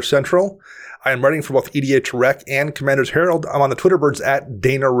 CMDR Central. I am writing for both EDH Rec and Commander's Herald. I'm on the Twitter birds at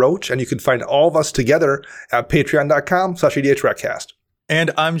Dana Roach, and you can find all of us together at patreon.com/EDHRecast.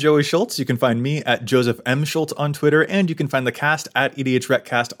 And I'm Joey Schultz. You can find me at Joseph M. Schultz on Twitter, and you can find the cast at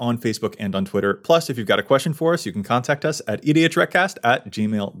EDHRecast on Facebook and on Twitter. Plus, if you've got a question for us, you can contact us at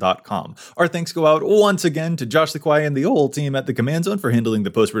edhrecast@gmail.com. Our thanks go out once again to Josh Lequai and the whole team at the Command Zone for handling the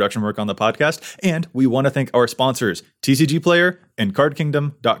post-production work on the podcast. And we want to thank our sponsors, TCG Player and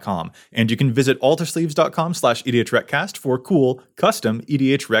CardKingdom.com. And you can visit altersleeves.com/EDHRecast for cool, custom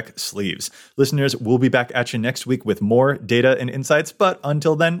EDH Rec sleeves. Listeners, we'll be back at you next week with more data and insights, but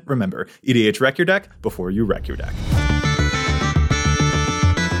until then, remember, EDH Rec your deck before you wreck your deck.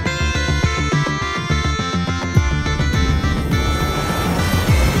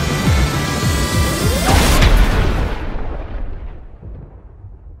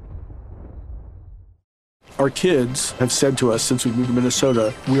 Our kids have said to us since we moved to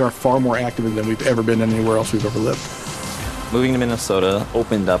Minnesota, we are far more active than we've ever been anywhere else we've ever lived. Moving to Minnesota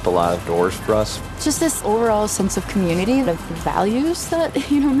opened up a lot of doors for us. Just this overall sense of community, the values that,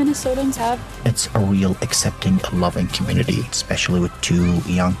 Minnesotans have. It's a real accepting, loving community, especially with 2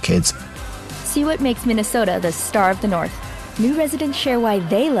 young kids. See what makes Minnesota the star of the North. New residents share why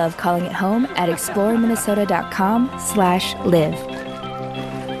they love calling it home at exploreminnesota.com/live.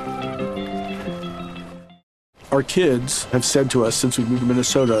 Our kids have said to us since we moved to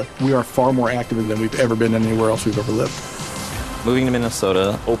Minnesota, we are far more active than we've ever been anywhere else we've ever lived. Moving to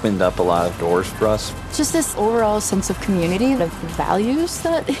Minnesota opened up a lot of doors for us. Just this overall sense of community, the values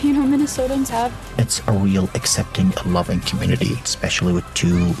that, Minnesotans have. It's a real accepting, loving community, especially with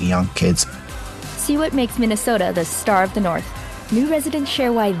 2 young kids. See what makes Minnesota the star of the North. New residents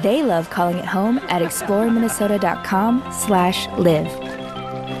share why they love calling it home at exploreminnesota.com/live.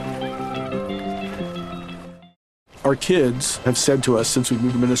 Our kids have said to us since we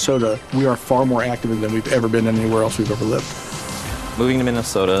moved to Minnesota, we are far more active than we've ever been anywhere else we've ever lived. Moving to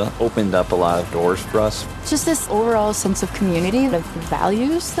Minnesota opened up a lot of doors for us. Just this overall sense of community, the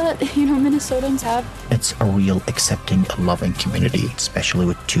values that, Minnesotans have. It's a real accepting, loving community, especially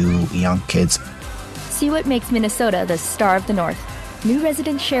with 2 young kids. See what makes Minnesota the star of the North. New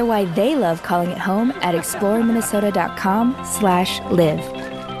residents share why they love calling it home at exploreminnesota.com/live.